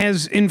infection,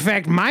 has in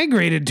fact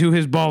migrated to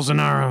his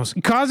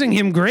Bolsonaros, causing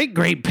him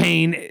great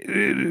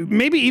pain,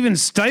 maybe even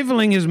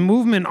stifling his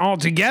movement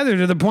altogether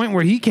to the point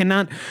where he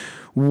cannot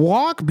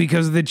walk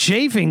because the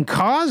chafing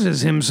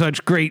causes him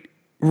such great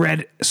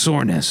red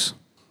soreness.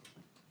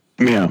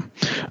 Yeah,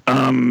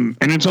 and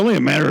it's only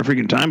a matter of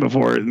freaking time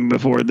before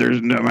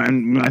there's no.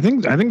 I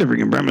think the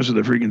freaking premise of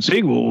the freaking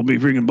sequel will be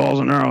freaking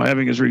Bolsonaro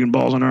having his freaking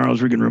Bolsonaros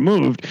freaking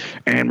removed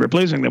and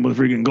replacing them with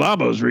freaking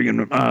Globos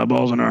freaking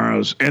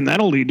Bolsonaros, and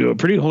that'll lead to a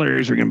pretty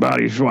hilarious freaking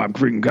body swap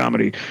freaking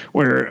comedy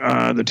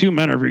where the two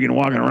men are freaking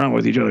walking around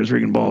with each other's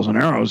freaking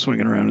Bolsonaros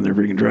swinging around in their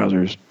freaking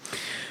trousers.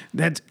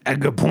 That's a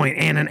good point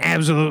and an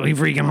absolutely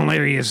freaking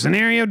hilarious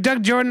scenario.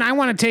 Doug Jordan, I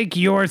want to take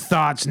your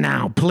thoughts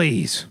now,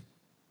 please.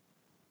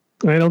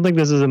 I don't think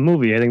this is a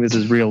movie. I think this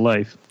is real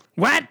life.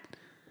 What?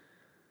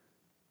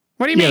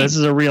 What do you mean? Yeah, this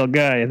is a real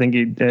guy. I think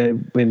he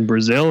in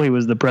Brazil, he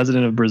was the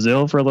president of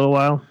Brazil for a little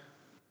while.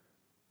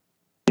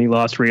 He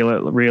lost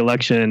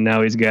re-election, and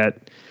now he's got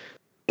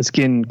a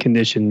skin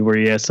condition where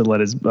he has to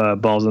let his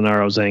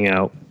Bolsonaros hang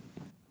out.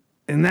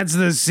 And that's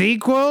the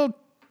sequel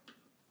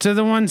to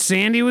the one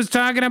Sandy was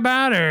talking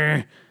about,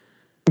 or?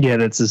 Yeah,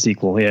 that's the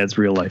sequel. Yeah, it's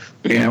real life.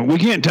 Yeah, we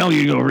can't tell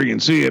you to go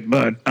freaking see it,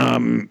 but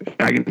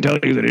I can tell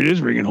you that it is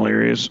freaking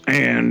hilarious,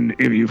 and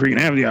if you freaking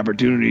have the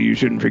opportunity, you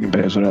shouldn't freaking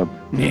pass it up.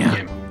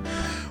 Yeah.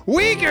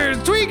 Weakers,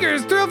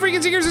 tweakers, thrill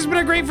freaking seekers, it's been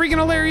a great freaking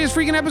hilarious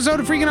freaking episode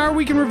of freaking Our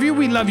Week in Review.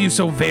 We love you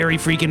so very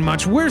freaking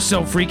much. We're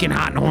so freaking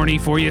hot and horny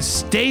for you.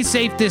 Stay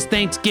safe this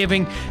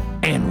Thanksgiving,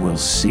 and we'll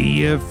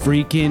see you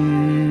freaking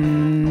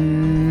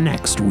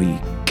next week.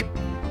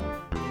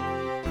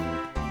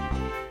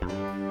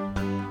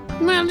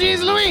 Well,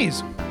 geez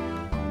Louise.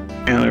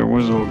 Yeah, there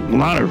was a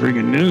lot of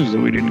freaking news that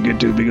we didn't get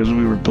to because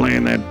we were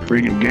playing that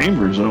freaking game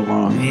for so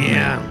long.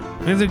 Yeah,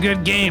 it's a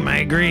good game. I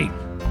agree.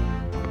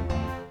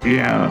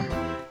 Yeah,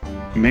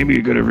 maybe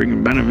you could have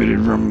freaking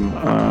benefited from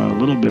a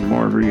little bit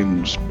more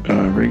freaking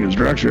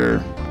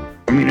structure.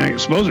 I mean, I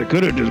suppose it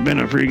could have just been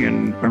a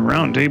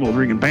round table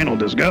freaking panel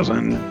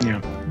discussing.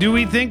 Yeah. Do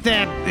we think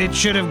that it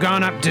should have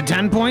gone up to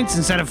 10 points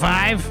instead of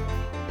 5?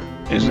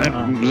 Is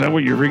that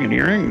what you're freaking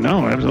hearing?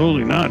 No,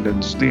 absolutely not.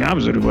 It's the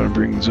opposite of what I'm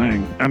freaking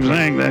saying. I'm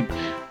saying that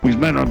we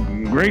spent a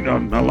great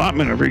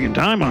allotment of freaking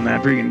time on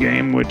that freaking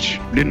game, which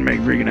didn't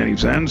make freaking any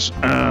sense.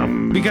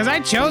 Because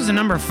I chose the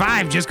number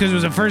 5 just because it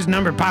was the first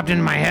number popped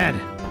into my head.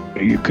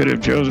 You could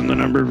have chosen the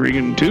number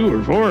freaking 2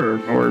 or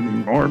 4 or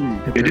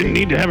it didn't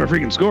need to have a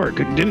freaking score. It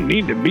didn't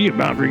need to be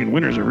about freaking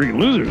winners or freaking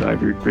losers. I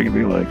freaking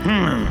feel like.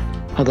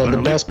 Although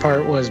the best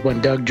part was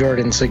when Doug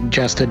Jordan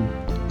suggested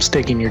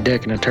sticking your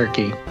dick in a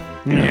turkey.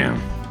 Yeah.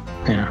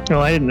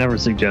 Well, I never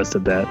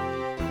suggested that.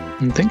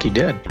 I think he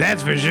did.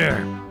 That's for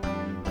sure.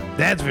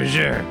 That's for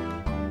sure.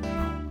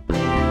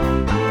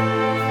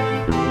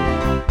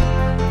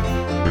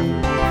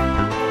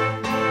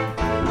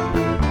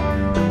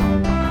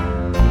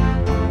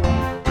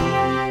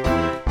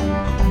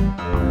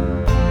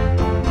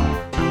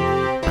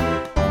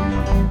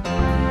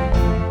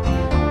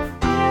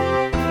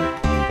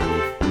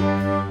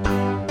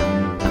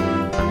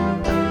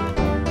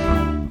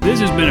 This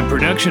has been a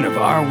production of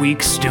Our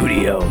Week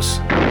Studios.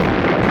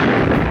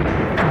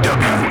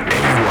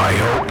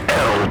 WAYO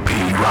LP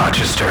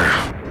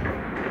Rochester.